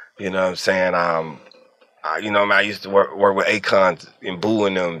twice. You know what I'm saying? I used to work with Akon and Boo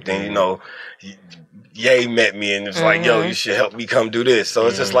and them. Then, Ye met me and it's like, yo, you should help me come do this. So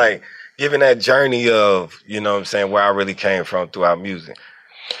it's just like giving that journey of, where I really came from throughout music.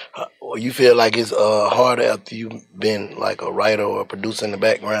 You feel like it's harder after you've been like a writer or a producer in the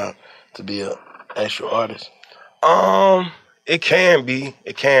background to be an actual artist? It can be,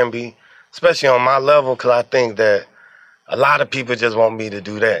 especially on my level, because I think that a lot of people just want me to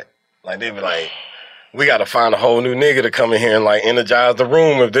do that. Like, they be like, we got to find a whole new nigga to come in here and like energize the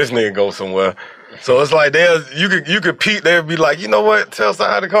room if this nigga goes somewhere. So it's like, you could peep, they'd be like, you know what, tell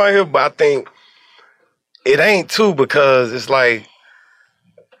somebody to come in here. But I think it ain't too, because it's like,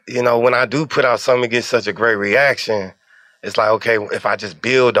 when I do put out something, it gets such a great reaction. It's like, okay, if I just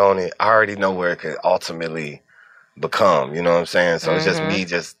build on it, I already know where it could ultimately become, you know what I'm saying? So it's just me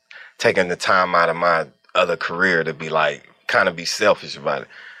just taking the time out of my other career to be like, kind of be selfish about it.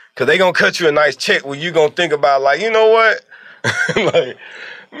 Because they going to cut you a nice check where you going to think about, like, you know what? Like,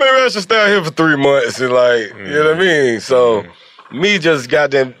 maybe I should stay out here for 3 months and, like, you know what I mean? So, me just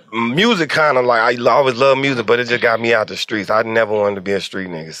got that music kind of like, I always love music, but it just got me out the streets. I never wanted to be a street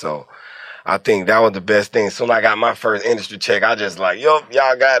nigga, so I think that was the best thing. Soon as I got my first industry check, I just like, yo,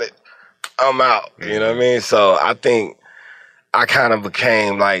 y'all got it. I'm out, you know what I mean? So, I think I kind of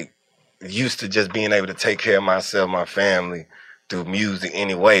became, like, used to just being able to take care of myself, my family, through music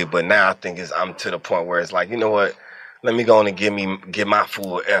anyway, but now I think I'm to the point where it's like, you know what, let me go on and give my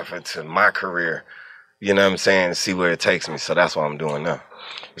full effort to my career, you know what I'm saying, and see where it takes me. So that's what I'm doing now.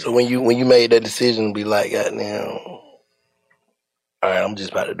 So when you made that decision to be like, goddamn, all right, I'm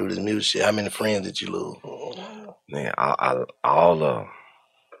just about to do this music shit, how many friends did you lose? Man, all of them.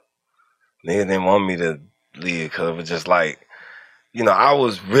 Niggas didn't want me to leave because it was just like, I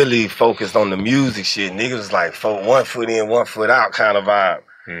was really focused on the music shit. Niggas was like 1 foot in, 1 foot out kind of vibe.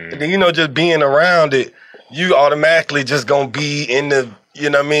 And then, just being around it, you automatically just gonna be in the,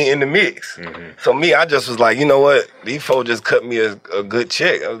 in the mix. So me, I just was like, you know what? These folks just cut me a good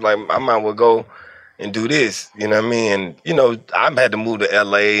check. I was like, I might well go and do this, you know what I mean? And, I've had to move to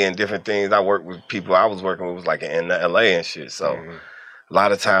L.A. and different things. I worked with people I was working with was like in L.A. and shit. So a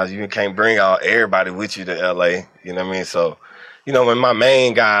lot of times you can't bring out everybody with you to L.A., you know what I mean? So, when my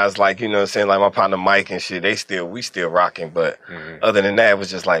main guys, like, you know what I'm saying, like my partner Mike and shit, we still rocking. But other than that, it was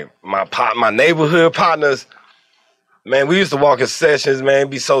just like my neighborhood partners, man, we used to walk in sessions, man,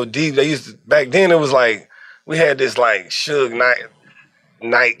 be so deep. Back then it was like, we had this like Suge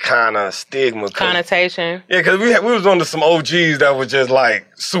Knight kind of stigma. Connotation. Yeah, because we was under some OGs that was just like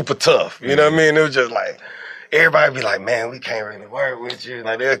super tough. You know what I mean? It was just like, everybody be like, man, we can't really work with you.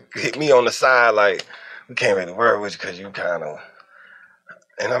 Like, they'll hit me on the side like, we can't really work with you because you kind of...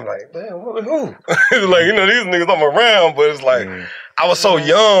 And I'm like, damn, who? It's like, these niggas I'm around, but it's like, I was so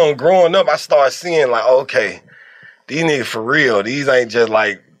young growing up, I started seeing like, okay, these niggas for real. These ain't just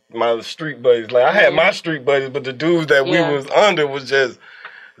like my street buddies. Like, I had my street buddies, but the dudes that we was under was just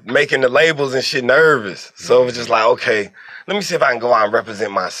making the labels and shit nervous. So it was just like, okay, let me see if I can go out and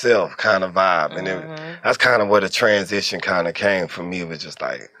represent myself kind of vibe. And that's kind of where the transition kind of came for me. It was just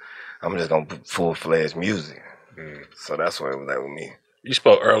like, I'm just going to put full-fledged music. So that's where it was at with me. You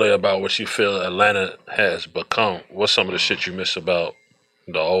spoke earlier about what you feel Atlanta has become. What's some of the shit you miss about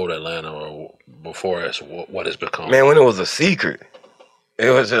the old Atlanta or before it's what it's become? Man, when it was a secret,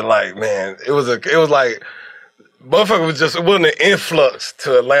 it was just like, man, it was like, motherfucker it wasn't an influx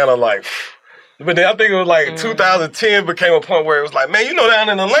to Atlanta like, but then I think it was like 2010 became a point where it was like, man, down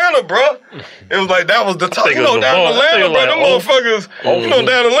in Atlanta, bro. It was like, that was the talk. Down in Atlanta, bro, them motherfuckers, down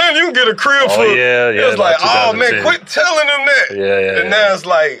in Atlanta, you can get a crib for. It was like, oh, man, quit telling them that. And now it's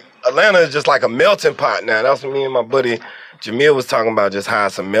like, Atlanta is just like a melting pot now. That's what me and my buddy Jamil was talking about, just how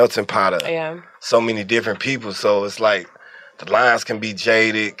it's a melting pot of so many different people. So it's like, the lines can be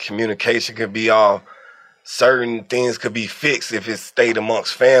jaded, communication can be off. Certain things could be fixed if it stayed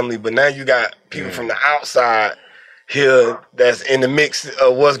amongst family, but now you got people from the outside here that's in the mix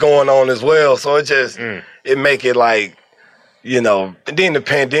of what's going on as well. So it just, it make it like, and then the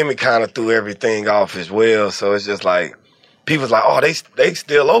pandemic kind of threw everything off as well. So it's just like, people's like, oh, they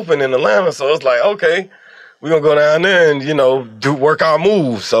still open in Atlanta. So it's like, okay, we're going to go down there and, you know, work our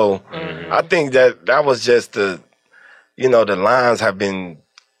moves. So I think that was just the lines have been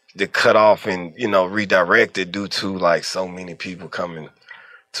cut off and, you know, redirected due to, like, so many people coming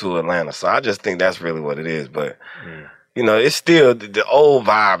to Atlanta. So I just think that's really what it is. But, you know, it's still, the old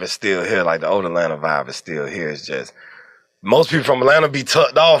vibe is still here. Like, the old Atlanta vibe is still here. It's just, most people from Atlanta be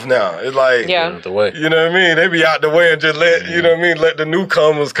tucked off now. It's like, you know what I mean? They be out the way and just let, you know what I mean, let the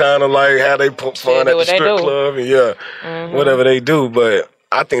newcomers kind of like how they put fun at the strip club and whatever they do. But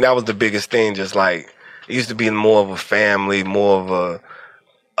I think that was the biggest thing. Just like, it used to be more of a family, more of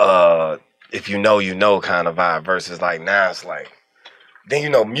a, if you know kind of vibe versus like now it's like, then, you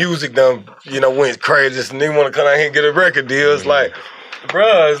know, music done, you know, went crazy and they want to come out here and get a record deal. It's like,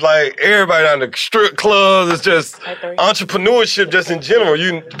 bruh, it's like everybody on the strip clubs. It's just entrepreneurship, just in general.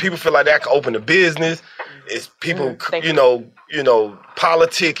 People feel like they can open a business. It's people, you know,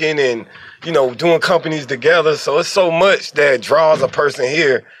 politicking and, you know, doing companies together. So it's so much that draws a person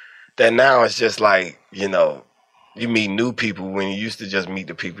here that now it's just like, you know, you meet new people when you used to just meet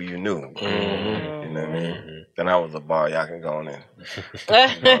the people you knew. You know what I mean? Then I was a bar. Y'all can go on in.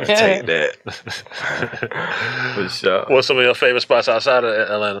 Take that. For sure. What's some of your favorite spots outside of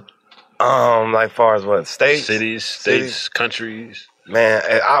Atlanta? Like far as what? States? States, countries. Man,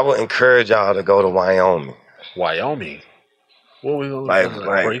 I would encourage y'all to go to Wyoming. Wyoming? What we gonna like,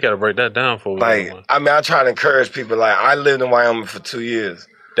 bro, you gotta break that down for me. Like, I mean, I try to encourage people. Like, I lived in Wyoming for 2 years.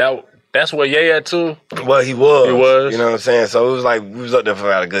 That's where Ye at too? Well, he was. He was. You know what I'm saying? So it was like, we was up there for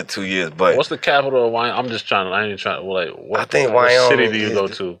about a good 2 years. But what's the capital of Wyoming? I'm just trying to, I ain't trying to, like, I think Wyoming. What city do you go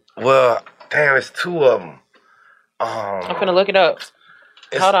to? Well, damn, it's two of them. I'm finna look it up.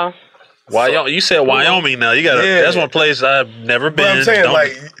 Hold on. Wyoming. You said Wyoming now. You gotta. Yeah. That's one place I've never been. But I'm saying,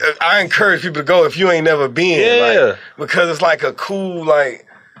 like, I encourage people to go if you ain't never been. Yeah. Like, because it's like a cool, like,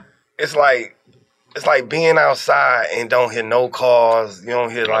 it's like being outside and don't hear no cars. You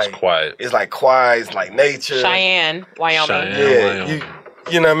don't hear like. It's quiet. It's like quiet. It's like nature. Cheyenne, Wyoming. Wyoming.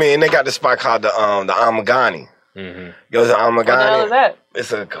 You know what I mean? And they got this spot called the Amagani. Mm-hmm. Go to Amagani. What the hell is that?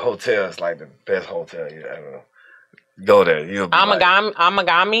 It's a hotel. It's like the best hotel you ever. Go there. You'll be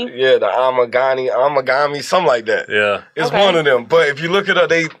Amagami? Yeah, the Amagami, something like that. Yeah. It's one of them. But if you look it up,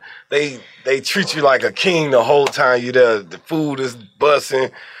 they treat you like a king the whole time you there. The food is busting.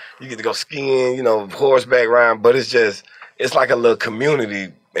 You get to go skiing, you know, horseback riding. But it's like a little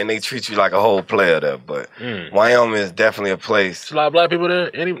community, and they treat you like a whole player there. But Wyoming is definitely a place. There's a lot of black people there?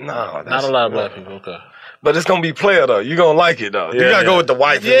 No. Not a lot of black people, okay. But it's gonna be player though. You're gonna like it though. Yeah, you gotta go with the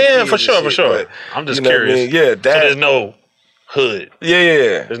wife. Yeah, for sure. But, I'm just curious. I mean? Yeah, so there's no hood.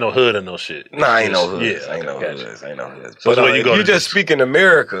 Yeah. There's no hood and no shit. Nah, ain't no hood. Yeah, ain't no hood. So but where you go you just speak in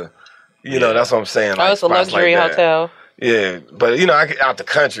America, you know, that's what I'm saying. Like, it's a luxury hotel. Yeah, but you know, out the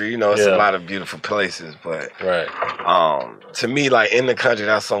country, you know, it's a lot of beautiful places. But to me, like in the country,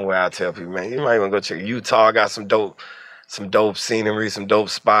 that's somewhere I tell people, man, you might want to go check Utah. I got some dope scenery, some dope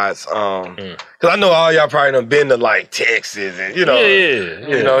spots. Cause I know all y'all probably done been to like Texas and you know,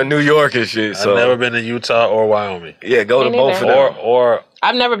 you know, New York and shit. So I've never been to Utah or Wyoming. Yeah, go to both of them. Or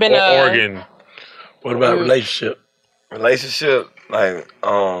I've never been to Oregon. What about relationship? Relationship, like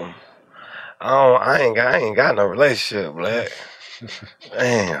I ain't got no relationship, Black.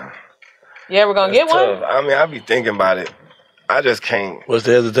 Damn. Yeah, we're gonna get tough. one. I mean, I be thinking about it. I just can't. What's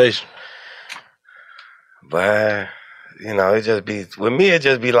the hesitation? But you know, it just be with me. It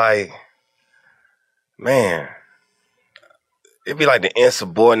just be like, man, it be like the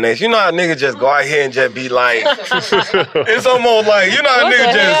insubordination. You know how niggas just go out here and just be like, it's almost like, you know how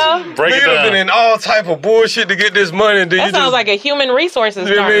niggas just break it down. Been in all type of bullshit to get this money. And then That sounds like a human resources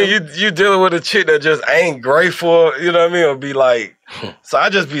you know what I term. mean? You dealing with a chick that just ain't grateful, you know what I mean? Or be like, so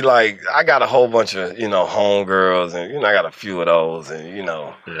I just be like, I got a whole bunch of, you know, homegirls and, you know, I got a few of those and, you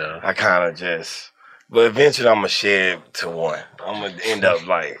know, I kind of just, but eventually I'm going to shed to one. I'm going to end up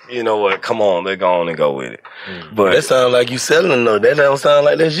like, you know what, come on, let's go on and go with it. But that sounds like you selling though. That don't sound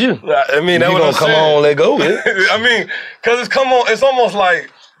like that's you. I mean, that's what I'm come saying. on, let go with it. I mean, because it's almost like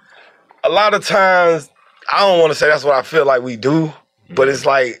a lot of times, I don't want to say that's what I feel like we do, but it's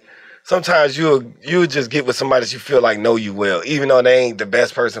like sometimes you'll just get with somebody that you feel like know you well, even though they ain't the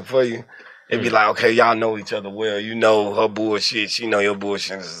best person for you. It'd be like, okay, y'all know each other well. You know her bullshit, she know your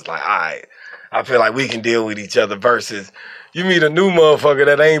bullshit. It's just like, all right, I feel like we can deal with each other versus you meet a new motherfucker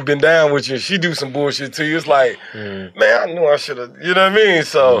that ain't been down with you and she do some bullshit to you. It's like, man, I knew I should have, you know what I mean?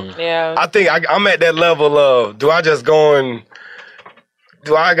 So I think I'm at that level of, do I just go and,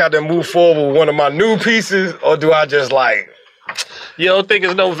 do I got to move forward with one of my new pieces or do I just like, you don't think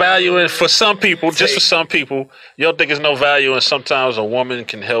there's no value in, for some people, just for some people, you don't think there's no value in sometimes a woman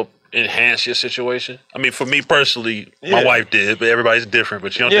can help enhance your situation? I mean, for me personally, my wife did, but everybody's different.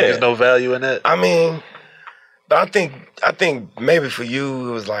 But you don't think there's no value in that? I mean, but I think maybe for you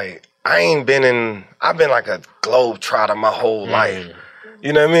it was like I've been like a globetrotter my whole life.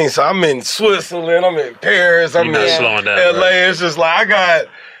 You know what I mean? So I'm in Switzerland, I'm in Paris, I'm in slowing down, LA. It's just like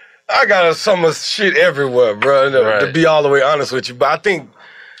I got some shit everywhere, bro. To be all the way honest with you, but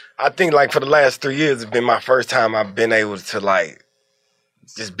I think like for the last 3 years, it's been my first time I've been able to like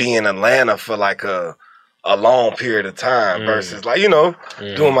just be in Atlanta for like a long period of time versus like,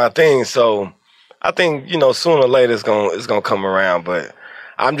 doing my thing. So I think, sooner or later it's gonna come around, but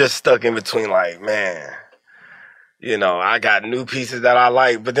I'm just stuck in between like, man, I got new pieces that I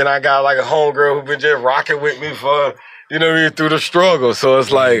like, but then I got like a homegirl who been just rocking with me for, through the struggle. So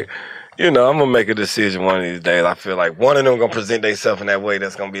it's like, I'm gonna make a decision one of these days. I feel like one of them gonna present themselves in that way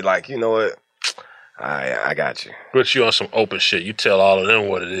that's gonna be like, you know what? I got you. But you on some open shit. You tell all of them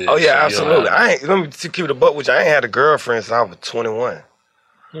what it is. Oh yeah, so absolutely. Let me keep it a buck with you. I ain't had a girlfriend since I was 21.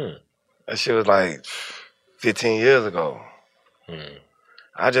 That shit was like 15 years ago.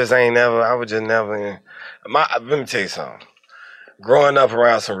 I just ain't never. I was just never. Let me tell you something. Growing up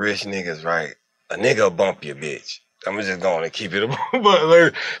around some rich niggas, right? A nigga will bump your bitch. I'm just going to keep it.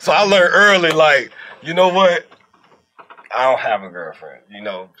 But so I learned early, like, you know what? I don't have a girlfriend.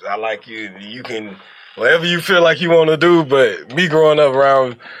 I like you. You can, whatever you feel like you want to do. But me growing up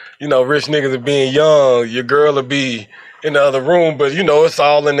around, rich niggas and being young, your girl will be in the other room. But, it's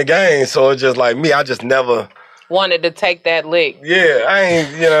all in the game. So it's just like me, I just never wanted to take that lick. Yeah, I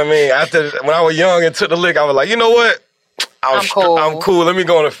ain't, you know what I mean? After, when I was young and took the lick, I was like, you know what? I'm cool. I'm cool. Let me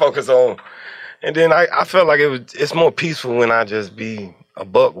go and focus on. And then I felt like it's more peaceful when I just be a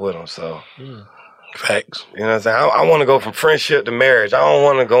buck with them. So, facts. You know what I'm saying? I want to go from friendship to marriage. I don't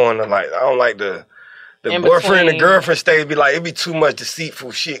want to go into like, I don't like the boyfriend and girlfriend stage. Be like, it be too much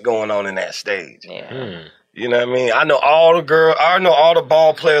deceitful shit going on in that stage. Yeah. You know what I mean? I know all the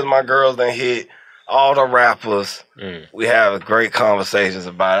ball players my girls done hit. All the rappers, we have great conversations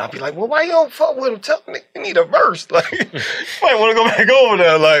about it. I'll be like, well, why you don't fuck with them? Tell me you need a verse. Like, you might want to go back over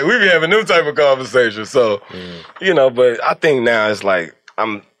there. Like, we be having new type of conversations. So, but I think now it's like,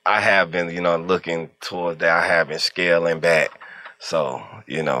 I have been, looking towards that. I have been scaling back. So,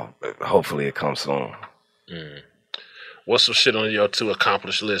 hopefully it comes soon. What's some shit on your to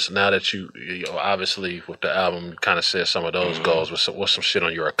accomplish list now that you obviously with the album you kind of said some of those goals? What's some shit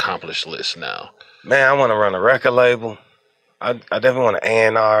on your accomplished list now? Man, I want to run a record label. I definitely want to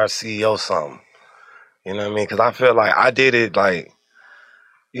A&R, CEO something. You know what I mean? Because I feel like I did it like,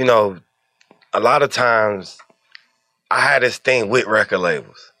 a lot of times I had this thing with record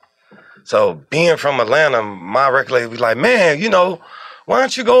labels. So being from Atlanta, my record label be like, man, why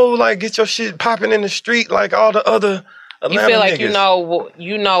don't you go like get your shit popping in the street like all the other Atlanta You feel like niggas.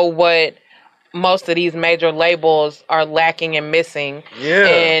 you know what most of these major labels are lacking and missing. Yeah.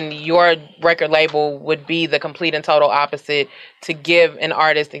 And your record label would be the complete and total opposite to give an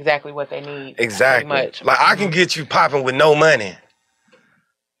artist exactly what they need. Exactly. Much. Like I can get you popping with no money.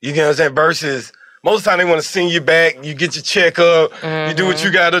 You get what I'm saying? Versus most of the time they want to send you back, you get your check up, you do what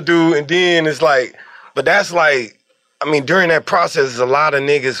you gotta do, and then it's like, but that's like, I mean, during that process, there's a lot of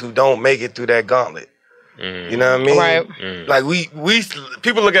niggas who don't make it through that gauntlet. You know what I mean? Right. Like we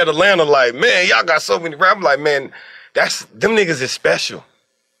people look at Atlanta like, man, y'all got so many rappers. Like, man, them niggas is special.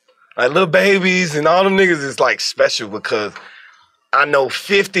 Like Lil Babies and all them niggas is like special because I know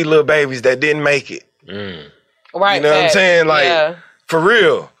 50 Lil Babies that didn't make it. Right. You know what I'm saying? Like, yeah. For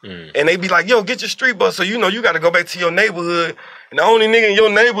real. And they be like, yo, get your street bus so you got to go back to your neighborhood. And the only nigga in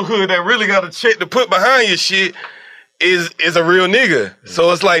your neighborhood that really got a check to put behind your shit is a real nigga.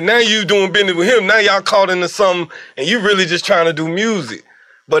 So it's like now you doing business with him. Now y'all caught into something and you really just trying to do music.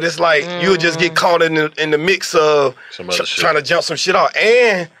 But it's like you'll just get caught in the mix of trying to jump some shit off.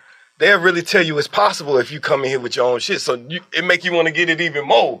 And they'll really tell you it's possible if you come in here with your own shit. So it make you want to get it even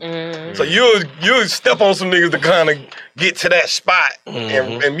more. So you'll step on some niggas to kind of get to that spot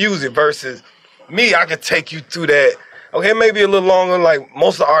in music versus me, I could take you through that. Okay, maybe a little longer. Like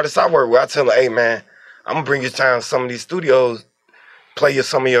most of the artists I work with, I tell them, hey man, I'm gonna bring you down to some of these studios, play you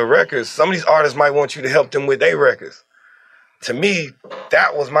some of your records. Some of these artists might want you to help them with their records. To me,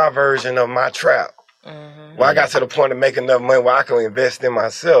 that was my version of my trap. Where I got to the point of making enough money where I can invest in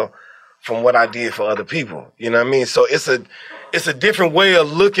myself from what I did for other people. You know what I mean? So it's a different way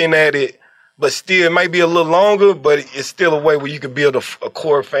of looking at it, but still it might be a little longer, but it's still a way where you can build a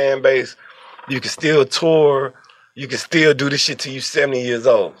core fan base. You can still tour. You can still do this shit till you 70 years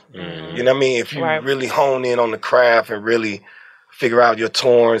old. You know what I mean? If you really hone in on the craft and really figure out your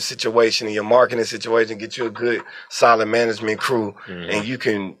touring situation and your marketing situation, get you a good, solid management crew, and you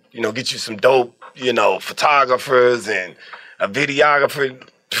can, get you some dope, photographers and a videographer.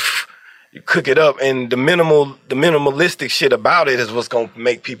 You cook it up, and the minimalistic shit about it is what's gonna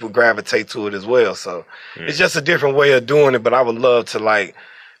make people gravitate to it as well. So it's just a different way of doing it. But I would love to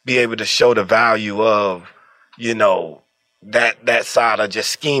be able to show the value of, that side of just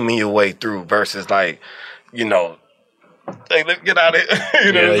scheming your way through versus hey, let's get out of it.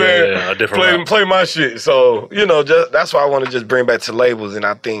 You know what I'm saying? Yeah, a different play my shit. So that's why I want to just bring back to labels, and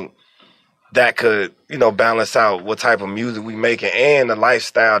I think that could balance out what type of music we making and the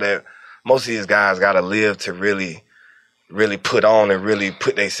lifestyle that most of these guys got to live to really, really put on and really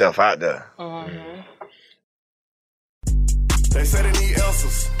put themselves out there. They say they need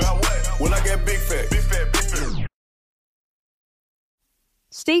answers. About what? When I get big fat.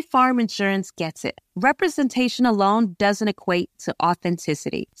 State Farm Insurance gets it. Representation alone doesn't equate to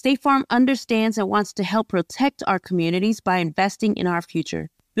authenticity. State Farm understands and wants to help protect our communities by investing in our future.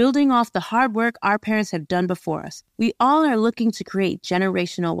 Building off the hard work our parents have done before us, we all are looking to create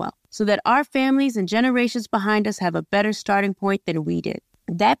generational wealth so that our families and generations behind us have a better starting point than we did.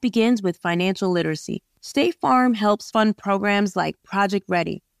 That begins with financial literacy. State Farm helps fund programs like Project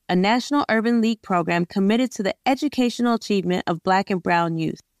Ready, a National Urban League program committed to the educational achievement of Black and Brown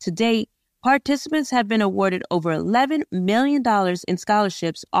youth. To date, participants have been awarded over $11 million in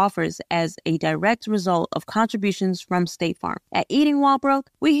scholarships offers as a direct result of contributions from State Farm. At Eating While Broke,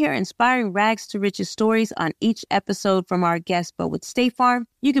 we hear inspiring rags to riches stories on each episode from our guests, but with State Farm,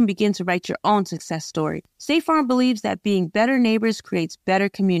 you can begin to write your own success story. State Farm believes that being better neighbors creates better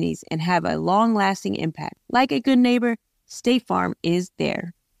communities and have a long-lasting impact. Like a good neighbor, State Farm is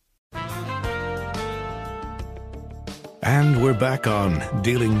there. And we're back on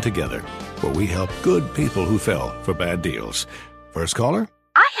Dealing Together, where we help good people who fell for bad deals. First caller?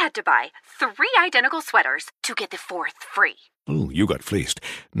 I had to buy 3 identical sweaters to get the 4th free. Ooh, you got fleeced.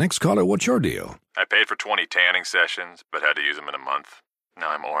 Next caller, what's your deal? I paid for 20 tanning sessions, but had to use them in a month. Now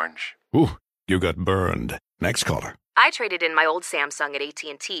I'm orange. Ooh, you got burned. Next caller. I traded in my old Samsung at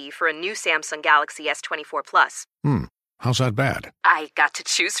AT&T for a new Samsung Galaxy S24 Plus. How's that bad? I got to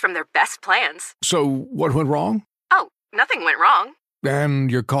choose from their best plans. So, what went wrong? Oh, nothing went wrong. And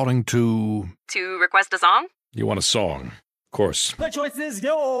you're calling to... To request a song? You want a song. Of course. The choice is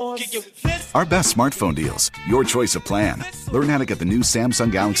yours. Our best smartphone deals. Your choice of plan. Learn how to get the new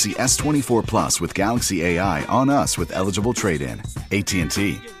Samsung Galaxy S24 Plus with Galaxy AI on us with eligible trade-in.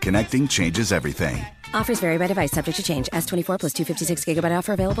 AT&T. Connecting changes everything. Offers vary by device, subject to change. S24 plus 256 gigabyte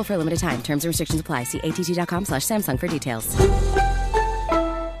offer available for a limited time. Terms and restrictions apply. See att.com/Samsung for details.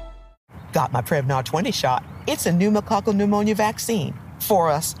 Got my Prevnar 20 shot. It's a pneumococcal pneumonia vaccine. For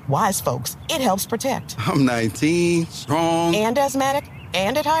us, wise folks, it helps protect. I'm 19, strong. And asthmatic,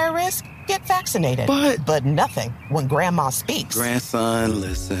 and at higher risk? Get vaccinated. But nothing when grandma speaks. Grandson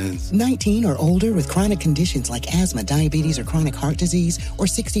listens. 19 or older with chronic conditions like asthma, diabetes, or chronic heart disease, or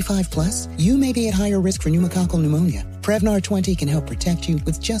 65 plus, you may be at higher risk for pneumococcal pneumonia. Prevnar 20 can help protect you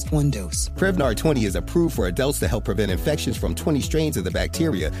with just one dose. Prevnar 20 is approved for adults to help prevent infections from 20 strains of the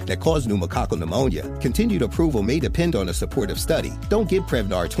bacteria that cause pneumococcal pneumonia. Continued approval may depend on a supportive study. Don't get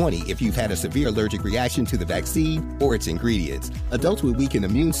Prevnar 20 if you've had a severe allergic reaction to the vaccine or its ingredients. Adults with weakened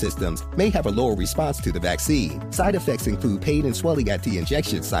immune systems may have a lower response to the vaccine. Side effects include pain and swelling at the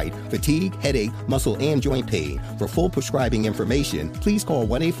injection site, fatigue, headache, muscle, and joint pain. For full prescribing information, please call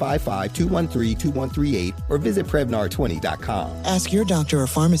 1-855-213-2138 or visit Prevnar20.com. Ask your doctor or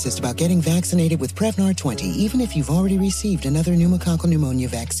pharmacist about getting vaccinated with Prevnar 20, even if you've already received another pneumococcal pneumonia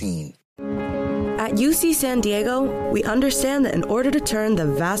vaccine. At UC San Diego, we understand that in order to turn the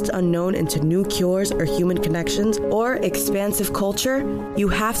vast unknown into new cures or human connections or expansive culture, you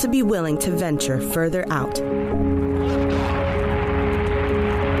have to be willing to venture further out.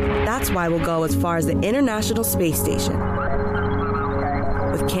 That's why we'll go as far as the International Space Station,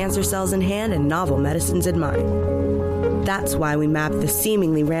 with cancer cells in hand and novel medicines in mind. That's why we map the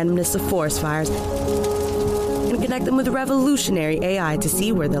seemingly randomness of forest fires and connect them with revolutionary AI to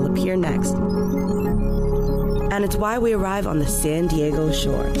see where they'll appear next. And it's why we arrive on the San Diego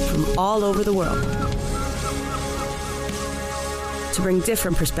shore from all over the world to bring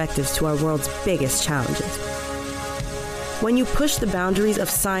different perspectives to our world's biggest challenges. When you push the boundaries of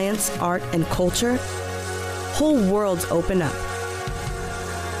science, art, and culture, whole worlds open up.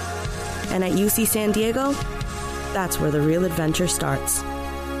 And at UC San Diego, that's where the real adventure starts.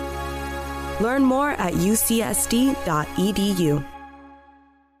 Learn more at ucsd.edu.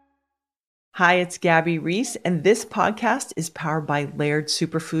 Hi, it's Gabby Reese, and this podcast is powered by Laird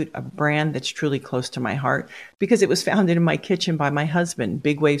Superfood, a brand that's truly close to my heart because it was founded in my kitchen by my husband,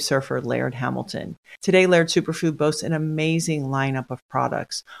 big wave surfer Laird Hamilton. Today, Laird Superfood boasts an amazing lineup of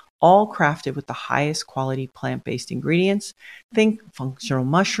products, all crafted with the highest quality plant-based ingredients. Think functional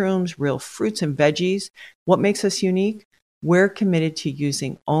mushrooms, real fruits and veggies. What makes us unique? We're committed to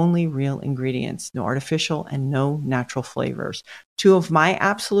using only real ingredients, no artificial and no natural flavors. Two of my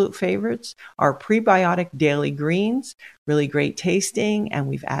absolute favorites are prebiotic daily greens, really great tasting, and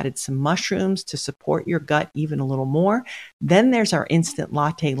we've added some mushrooms to support your gut even a little more. Then there's our instant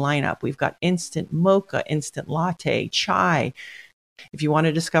latte lineup. We've got instant mocha, instant latte, chai. If you want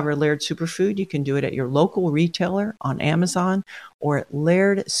to discover Laird Superfood, you can do it at your local retailer on Amazon or at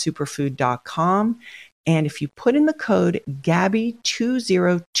lairdsuperfood.com. And if you put in the code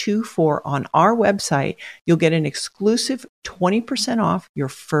GABBY2024 on our website, you'll get an exclusive 20% off your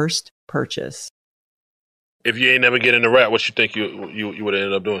first purchase. If you ain't never get into rap, what you think you would have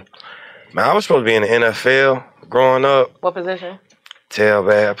ended up doing? Man, I was supposed to be in the NFL growing up. What position?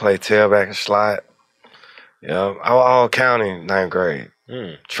 Tailback. I played tailback and slot. Yeah, I was all county ninth grade.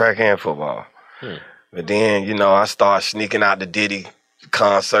 Track and football. But then, I started sneaking out the Diddy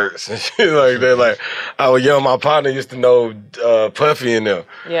concerts and shit like that. Like, I was young, my partner used to know Puffy and them.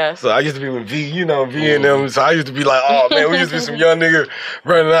 Yeah. So I used to be with V, V and them. So I used to be like, oh man, we used to be some young niggas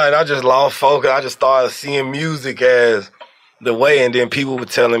running out. And I just lost focus. I just started seeing music as the way. And then people were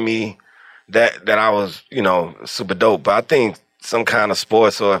telling me that I was, super dope. But I think some kind of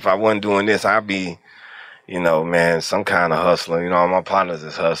sport. So if I wasn't doing this, I'd be, some kind of hustler. My partner's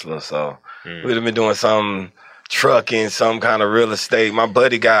is hustler. So we'd have been doing something, trucking, some kind of real estate. My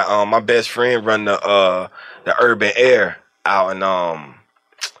buddy got my best friend run the Urban Air out in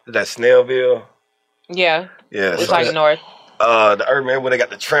that Snellville. Yeah. Yeah. It's like north. The Urban Air where they got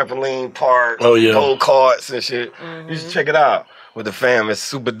the trampoline park, gold carts and shit. You should check it out with the fam. It's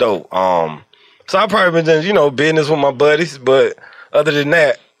super dope. So I probably been doing, business with my buddies, but other than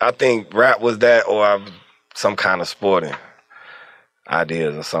that, I think rap was that or some kind of sporting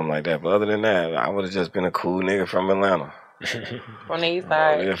ideas or something like that. But other than that, I would have just been a cool nigga from Atlanta. From the east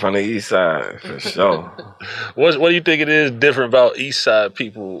side. Yeah, from the east side, for sure. What do you think it is different about east side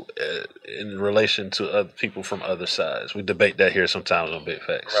people in relation to other people from other sides? We debate that here sometimes on Big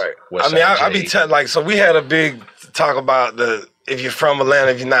Facts. Right. West I be so we had a big talk about if you're from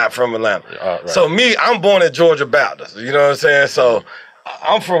Atlanta, if you're not from Atlanta. Right. So me, I'm born at Georgia Baptist. You know what I'm saying? So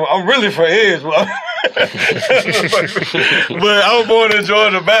I'm really from Edgewood. But I was born in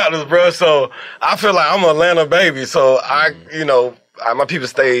Georgia Baptist, bro. So I feel like I'm an Atlanta baby. So my people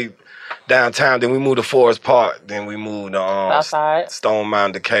stayed downtown. Then we moved to Forest Park. Then we moved to Stone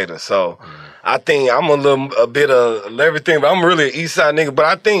Mountain, Decatur. So I think I'm a bit of everything, but I'm really an East Side nigga. But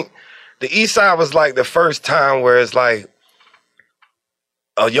I think the East Side was like the first time where it's like,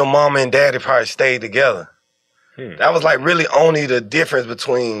 your mama and daddy probably stayed together. That was like really only the difference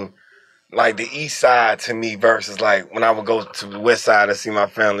between like the East Side to me versus like when I would go to the West Side and see my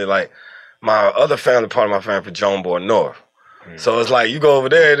family. Like my other family, part of my family for Jonesboro North. So it's like you go over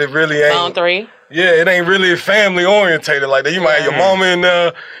there, it really ain't. Zone 3. Yeah, it ain't really family orientated like that. You might have your mama in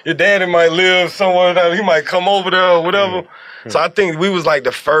there, your daddy might live somewhere else, he might come over there or whatever. So I think we was like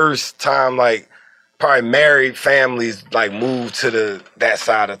the first time like probably married families like moved to that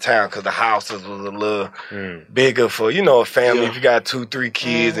side of town because the houses was a little bigger for, a family if you got 2-3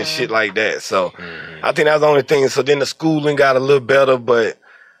 kids and shit like that. So I think that was the only thing. So then the schooling got a little better, but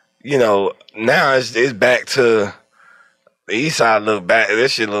now it's back to the East Side look back.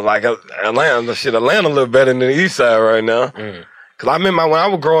 This shit look like Atlanta. Atlanta look better than the East Side right now. Cause I remember when I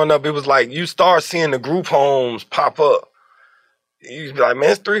was growing up, it was like you start seeing the group homes pop up. You be like,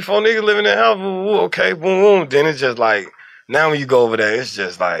 man, it's 3-4 niggas living in the house. Okay, boom, boom. Then it's just like, now when you go over there, it's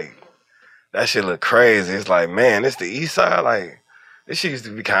just like, that shit look crazy. It's like, man, it's the East Side. Like, this shit used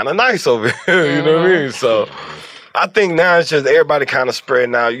to be kind of nice over here. You know what I mean? So I think now it's just everybody kind of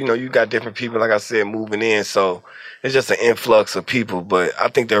spreading out. You got different people, like I said, moving in. So it's just an influx of people. But I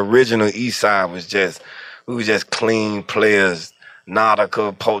think the original East Side was we were just clean players.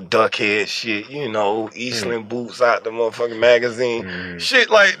 Nautica, Duckhead shit, Eastland boots out the motherfucking magazine. Shit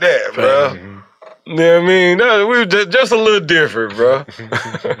like that, bro. You know what I mean? We were just a little different, bro.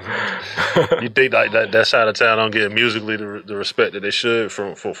 You think that side of town don't get musically the respect that they should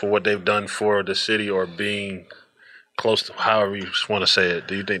for what they've done for the city or being close to, however you want to say it?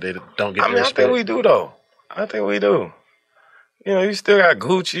 Do you think they don't get the respect? I think we do, though. I think we do. You still got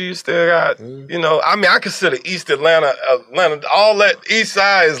Gucci, you still got, I consider East Atlanta, all that East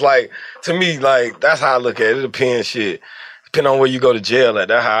Side is like, to me, like, that's how I look at it. It depends, shit. depending on where you go to jail at,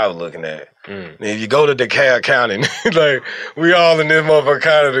 that's how I was looking at it. And if you go to DeKalb County, like, we all in this motherfucker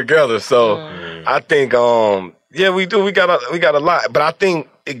county together. So I think, we do. We got a lot. But I think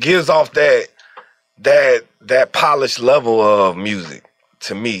it gives off that polished level of music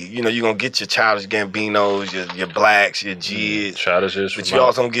to me. You know, you're going to get your Childish Gambinos, your Blacks, your Jids. But you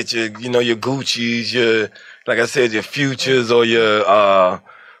also going to get your Gucci's, your, like I said, your Futures or your,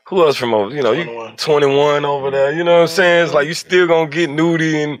 who else from over, you 21 over there. You know what I'm saying? It's like you still going to get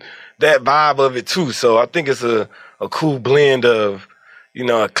Nudie and that vibe of it too. So I think it's a cool blend of,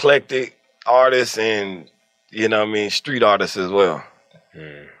 eclectic artists and, street artists as well.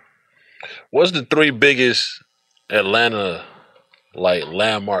 What's the 3 biggest Atlanta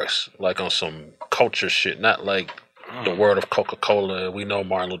landmarks on some culture shit? Not like the world of Coca-Cola. We know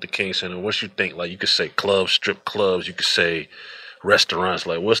Martin Luther King Center. What you think? You could say clubs, strip clubs. You could say restaurants.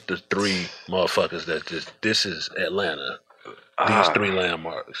 What's the 3 motherfuckers that this is Atlanta? These 3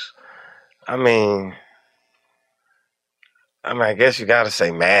 landmarks. I guess you got to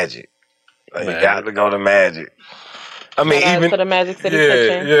say Magic. You got to go to Magic. Even to the Magic City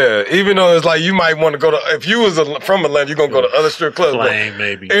Kitchen. Yeah. Even though it's you might want to go to, if you was from Atlanta, you're gonna go to other strip clubs. Flame,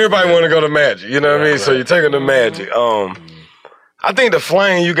 maybe. Everybody want to go to Magic. You know what I mean? Right. So you're taking the Magic. I think the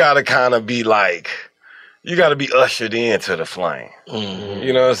Flame, you got to kind of be you got to be ushered into the Flame.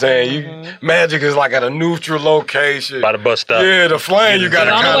 You know what I'm saying? Magic is at a neutral location. By the bus stop. Yeah, the Flame, you got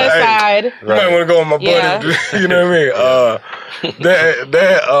to kind of. On the west side. You might want to go with my buddy. You know what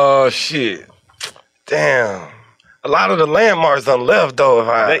I mean? Shit. Damn. A lot of the landmarks done left, though.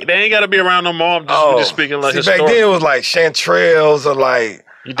 They ain't got to be around no more. I'm just speaking historical. Back then, it was Chanterelles or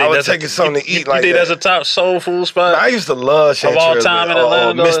I was taking something to eat you think that's a top soul food spot? I used to love Chanterelles. Of all time in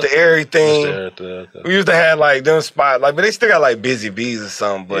Atlanta? Mr. Everything. We used to have them spots, but they still got Busy Bees or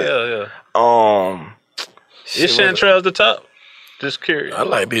something. But, is Chanterelles the top? Just curious. I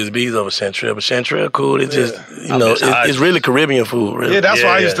like Busy Bees over Chanterelle, but Chanterelle cool. It's just, it's really Caribbean food, really. Yeah, that's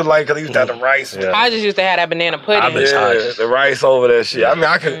why I used to because they used to have the rice. I just used to have that banana pudding. The rice over that shit. I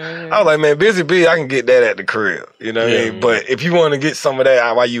was like, man, Busy Bee, I can get that at the crib. You know what I mean? But if you want to get some of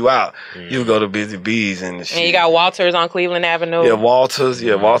that while you out, you go to Busy Bees and the shit. And you got Walters on Cleveland Avenue. Yeah, Walters.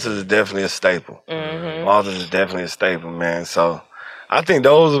 Yeah, Walters is definitely a staple. Walters is definitely a staple, man. So I think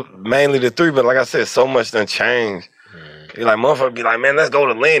those are mainly the 3. But like I said, so much done changed. You're motherfucker be man, let's go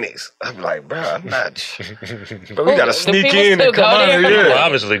to Lennox. I be bro, I'm not. But we gotta sneak in and come out of here. We'll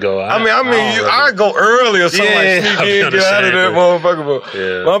obviously go. I go early or something, sneak in, get out of that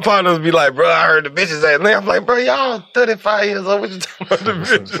motherfucker. But my partners be bro, I heard the bitches at Lennox. I'm bro, y'all 35 years old. What you talking about the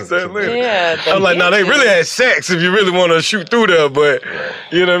bitches at Lennox? Yeah, I'm no, they really had sex if you really want to shoot through there. But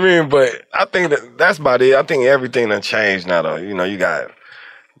you know what I mean. But I think that's about it. I think everything done changed now, though. You got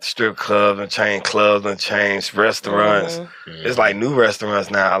strip clubs and chain clubs and chain restaurants. It's new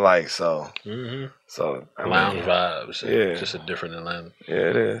restaurants now. I like so. So lounge vibes. Yeah, just a different Atlanta. Yeah,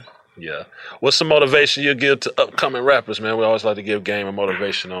 it is. Yeah. What's some motivation you give to upcoming rappers, man? We always like to give game and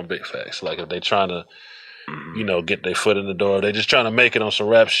motivation on big facts. If they trying to, get their foot in the door, they just trying to make it on some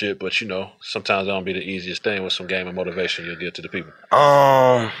rap shit. But sometimes that don't be the easiest thing. With some game and motivation you'll give to the people.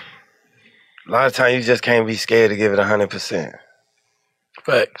 A lot of times you just can't be scared to give it 100%.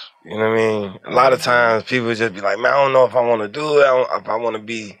 Facts. You know what I mean? A lot of times people just be man, I don't know if I want to do it. If I want to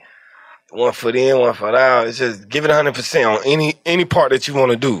be 1 foot in, 1 foot out. It's just give it 100% on any part that you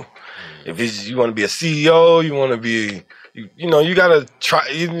want to do. If you want to be a CEO, you want to be, you got to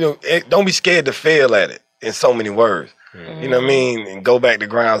try, don't be scared to fail at it in so many words. You know what I mean? And go back to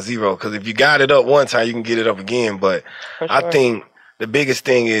ground zero. Because if you got it up one time, you can get it up again. But I think the biggest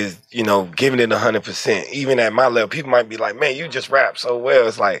thing is, giving it 100%. Even at my level, people might be man, you just rap so well.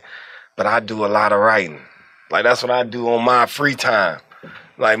 It's but I do a lot of writing. That's what I do on my free time.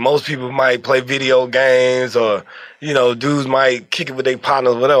 Most people might play video games or, dudes might kick it with their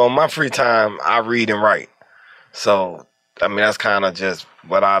partners, whatever. On my free time, I read and write. So, that's kind of just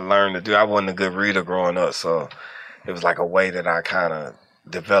what I learned to do. I wasn't a good reader growing up, so it was a way that I kind of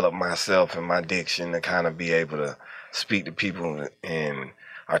developed myself and my diction to kind of be able to speak to people and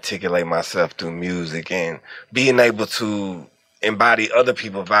articulate myself through music and being able to embody other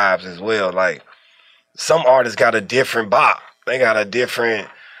people's vibes as well. Some artists got a different bop. They got a different,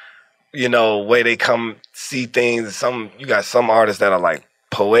 way they come see things. You got some artists that are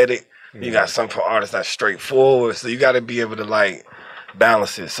poetic. You got some artists that are straightforward. So you got to be able to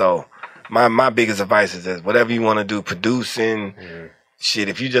balance it. So my biggest advice is that whatever you want to do, producing, shit,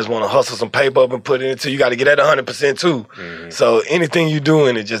 if you just want to hustle some paper up and put it into, you got to get at 100% too. So anything you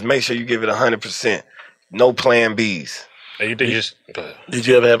doing, it just make sure you give it 100%. No plan Bs. And you think Did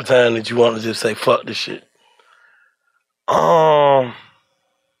you ever have a time that you want to just say, fuck this shit?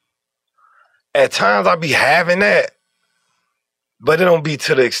 At times I be having that, but it don't be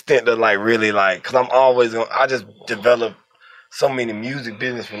to the extent that like really like, cause I just develop so many music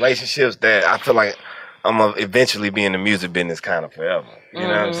business relationships that I feel like I'm gonna eventually be in the music business kind of forever. You know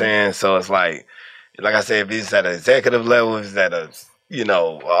what I'm saying? So it's like I said, if it's at an executive level, if it's at a, an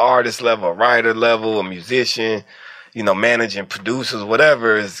artist level, a writer level, a musician, managing producers,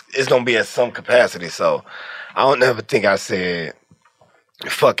 whatever, it's gonna be at some capacity. So I don't ever think I said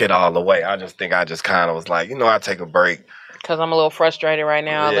fuck it all the way. I just think I just kind of was like, I take a break. Because I'm a little frustrated right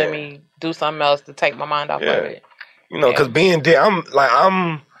now. Yeah. Let me do something else to take my mind off of it. Because being dead,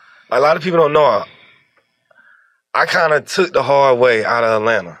 I'm a lot of people don't know. I kind of took the hard way out of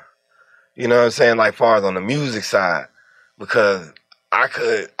Atlanta. You know what I'm saying? Like, far as on the music side, because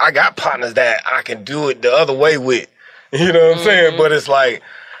I got partners that I can do it the other way with. You know what I'm saying? But it's like,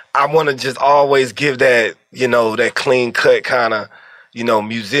 I want to just always give that, that clean cut kind of,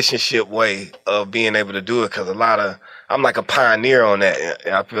 musicianship way of being able to do it. Because I'm like a pioneer on that.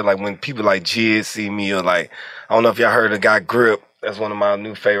 And I feel like when people like Jid see me, or like, I don't know if y'all heard of the guy Grip. That's one of my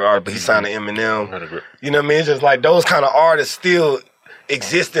new favorite artists, but he signed to Eminem. You know what I mean? It's just like those kind of artists still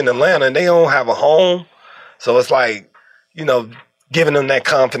exist in Atlanta and they don't have a home. So it's like, giving them that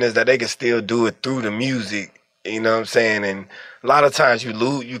confidence that they can still do it through the music. You know what I'm saying? And a lot of times you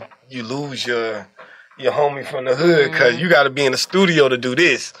lose your homie from the hood because you got to be in the studio to do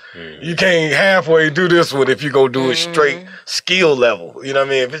this. You can't halfway do this one if you go do it straight skill level. You know what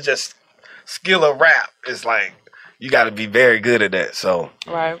I mean? If it's just skill of rap, it's like you got to be very good at that. So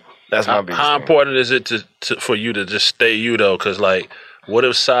that's my biggest How thing. important is it for you to just stay you though? Because like, what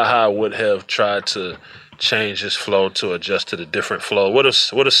if CYHI would have tried to change his flow to adjust to the different flow? What if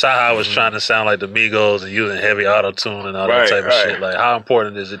CYHI was trying to sound like the Migos and using heavy auto-tune and all that type of shit? Like, how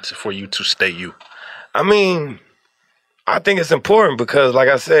important is it for you to stay you? I mean, I think it's important because, like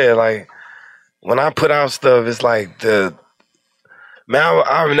I said, like when I put out stuff, it's like I'll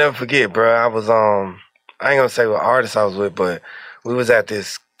never forget, bro. I was I ain't gonna say what artist I was with, but we was at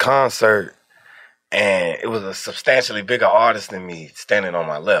this concert and it was a substantially bigger artist than me standing on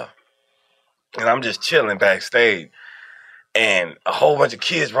my left. And I'm just chilling backstage, and a whole bunch of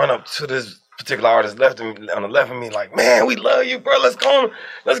kids run up to this particular artist on the left of me, like, "Man, we love you, bro. Let's go,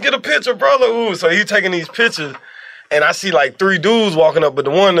 let's get a picture, brother." Ooh, so he taking these pictures, and I see like 3 dudes walking up, but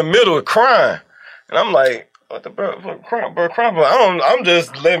the one in the middle is crying, and I'm like, "What the bro crying, bro? Crying?" I'm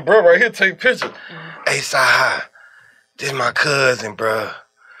just letting bro right here take pictures. Hey, CYHI, this my cousin, bro.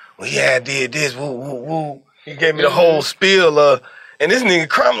 When he had did this, woo woo woo. He gave me the whole spiel and this nigga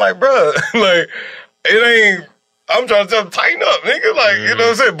crying like, bro, like, it ain't, I'm trying to tell him, tighten up, nigga. Like, you know what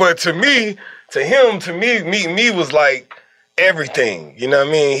I'm saying? But to me, meeting me was like everything. You know what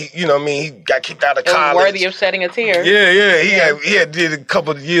I mean? He got kicked out of college. It was worthy of shedding a tear. Yeah. He had did a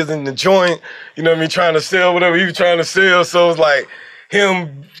couple of years in the joint, you know what I mean, trying to sell whatever he was trying to sell. So it's like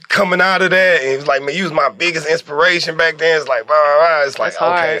him coming out of that, and it was like, man, you was my biggest inspiration back then. It's like, blah. It's like,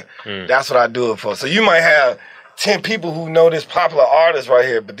 okay, that's what I do it for. So you might have 10 people who know this popular artist right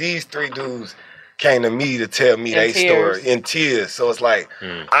here, but these 3 dudes came to me to tell me their story in tears. So it's like,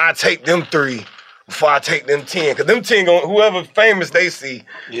 I take them 3 before I take them 10. Because them 10, whoever famous they see,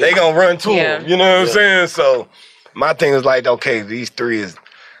 they going to run to them. You know what I'm saying? So my thing is like, okay, these 3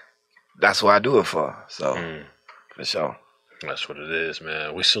 that's what I do it for. So, for sure. That's what it is,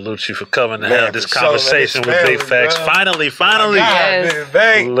 man. We salute you for coming to have this conversation with Big Facts. Bro. Finally.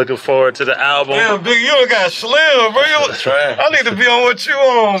 Yes. Looking forward to the album. Damn, Big, you done got slim, bro. I need to be on what you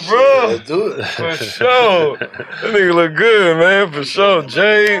on, bro. Let's do it. For sure. That nigga look good, man. For sure.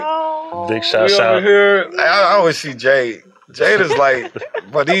 Jade. Big shout out. Here. I always see Jade. Jade is like,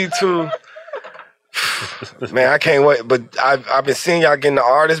 but these 2... Man, I can't wait. But I've been seeing y'all getting the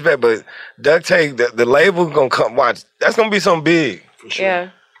artists back, but Duct Tape, the label gonna come watch. That's gonna be something big. For sure. Yeah.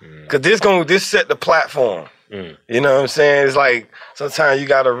 Cause this set the platform. You know what I'm saying? It's like sometimes you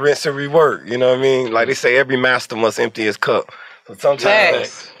gotta rinse and rework. You know what I mean? Like they say, every master must empty his cup. So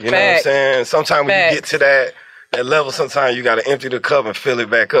sometimes, you know what I'm saying? Sometimes when you get to that level, sometimes you gotta empty the cup and fill it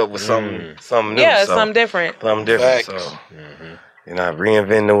back up with something new. Yeah, something different. Something different. So. You know,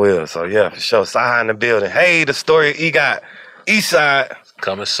 reinventing the wheel. So, yeah, for sure. CYHI in the building. Hey, the story EGOT. Eastside.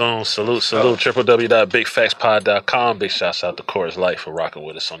 Coming soon. Salute. www.bigfactspod.com. Big shouts out to Chorus Light for rocking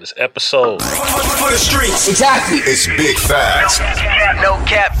with us on this episode. For the streets. Exactly. It's Big Facts. No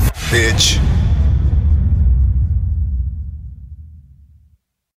cap. Bitch.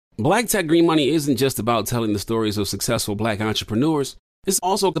 Black Tech Green Money isn't just about telling the stories of successful Black entrepreneurs. It's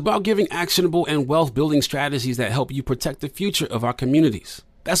also about giving actionable and wealth-building strategies that help you protect the future of our communities.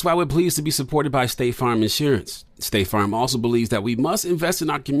 That's why we're pleased to be supported by State Farm Insurance. State Farm also believes that we must invest in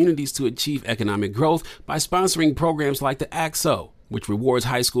our communities to achieve economic growth by sponsoring programs like the ACT-SO, which rewards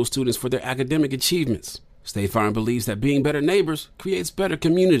high school students for their academic achievements. State Farm believes that being better neighbors creates better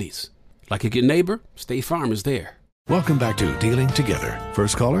communities. Like a good neighbor, State Farm is there. Welcome back to Dealing Together.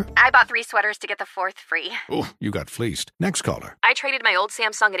 First caller? I bought 3 sweaters to get the 4th free. Oh, you got fleeced. Next caller? I traded my old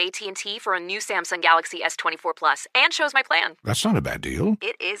Samsung at AT&T for a new Samsung Galaxy S24 Plus and chose my plan. That's not a bad deal.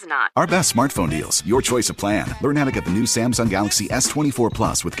 It is not. Our best smartphone deals. Your choice of plan. Learn how to get the new Samsung Galaxy S24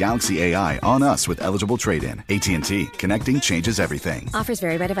 Plus with Galaxy AI on us with eligible trade-in. AT&T. Connecting changes everything. Offers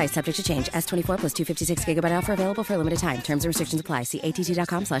vary by device, subject to change. S24 plus 256 gigabyte offer available for a limited time. Terms and restrictions apply. See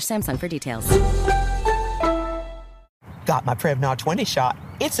att.com/Samsung for details. Got my Prevnar 20 shot.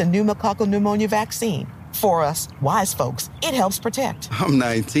 It's a pneumococcal pneumonia vaccine. For us, wise folks, it helps protect. I'm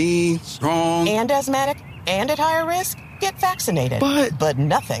 19, strong. And asthmatic, and at higher risk? Get vaccinated. But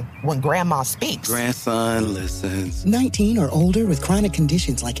nothing when grandma speaks. Grandson listens. 19 or older with chronic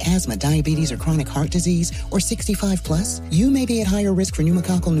conditions like asthma, diabetes, or chronic heart disease, or 65 plus, you may be at higher risk for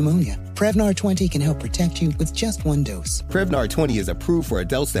pneumococcal pneumonia. Prevnar 20 can help protect you with just one dose. Prevnar 20 is approved for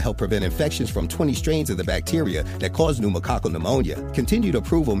adults to help prevent infections from 20 strains of the bacteria that cause pneumococcal pneumonia. Continued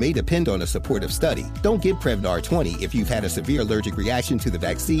approval may depend on a supportive study. Don't get Prevnar 20 if you've had a severe allergic reaction to the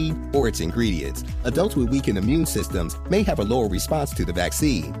vaccine or its ingredients. Adults with weakened immune systems may have a lower response to the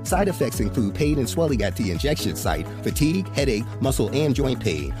vaccine. Side effects include pain and swelling at the injection site, fatigue, headache, muscle, and joint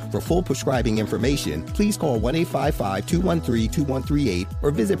pain. For full prescribing information, please call 1-855-213-2138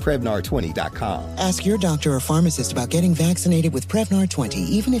 or visit Prevnar20.com. Ask your doctor or pharmacist about getting vaccinated with Prevnar 20,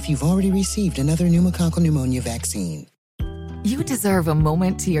 even if you've already received another pneumococcal pneumonia vaccine. You deserve a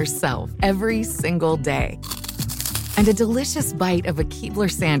moment to yourself every single day. And a delicious bite of a Keebler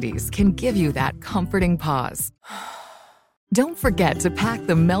Sandies can give you that comforting pause. Don't forget to pack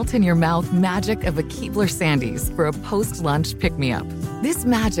the melt-in-your-mouth magic of a Keebler Sandies for a post-lunch pick-me-up. This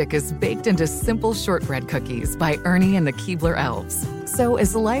magic is baked into simple shortbread cookies by Ernie and the Keebler Elves. So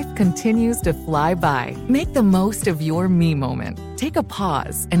as life continues to fly by, make the most of your me moment. Take a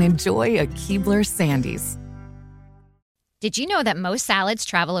pause and enjoy a Keebler Sandies. Did you know that most salads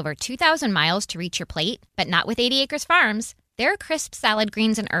travel over 2,000 miles to reach your plate? But not with 80 Acres Farms. Their crisp salad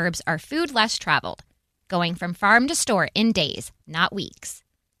greens and herbs are food less traveled, going from farm to store in days, not weeks.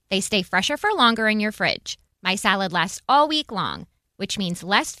 They stay fresher for longer in your fridge. My salad lasts all week long, which means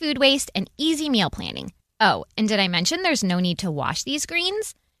less food waste and easy meal planning. Oh, and did I mention there's no need to wash these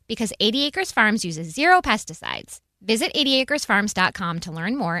greens? Because 80 Acres Farms uses 0 pesticides. Visit 80acresfarms.com to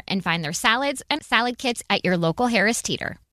learn more and find their salads and salad kits at your local Harris Teeter.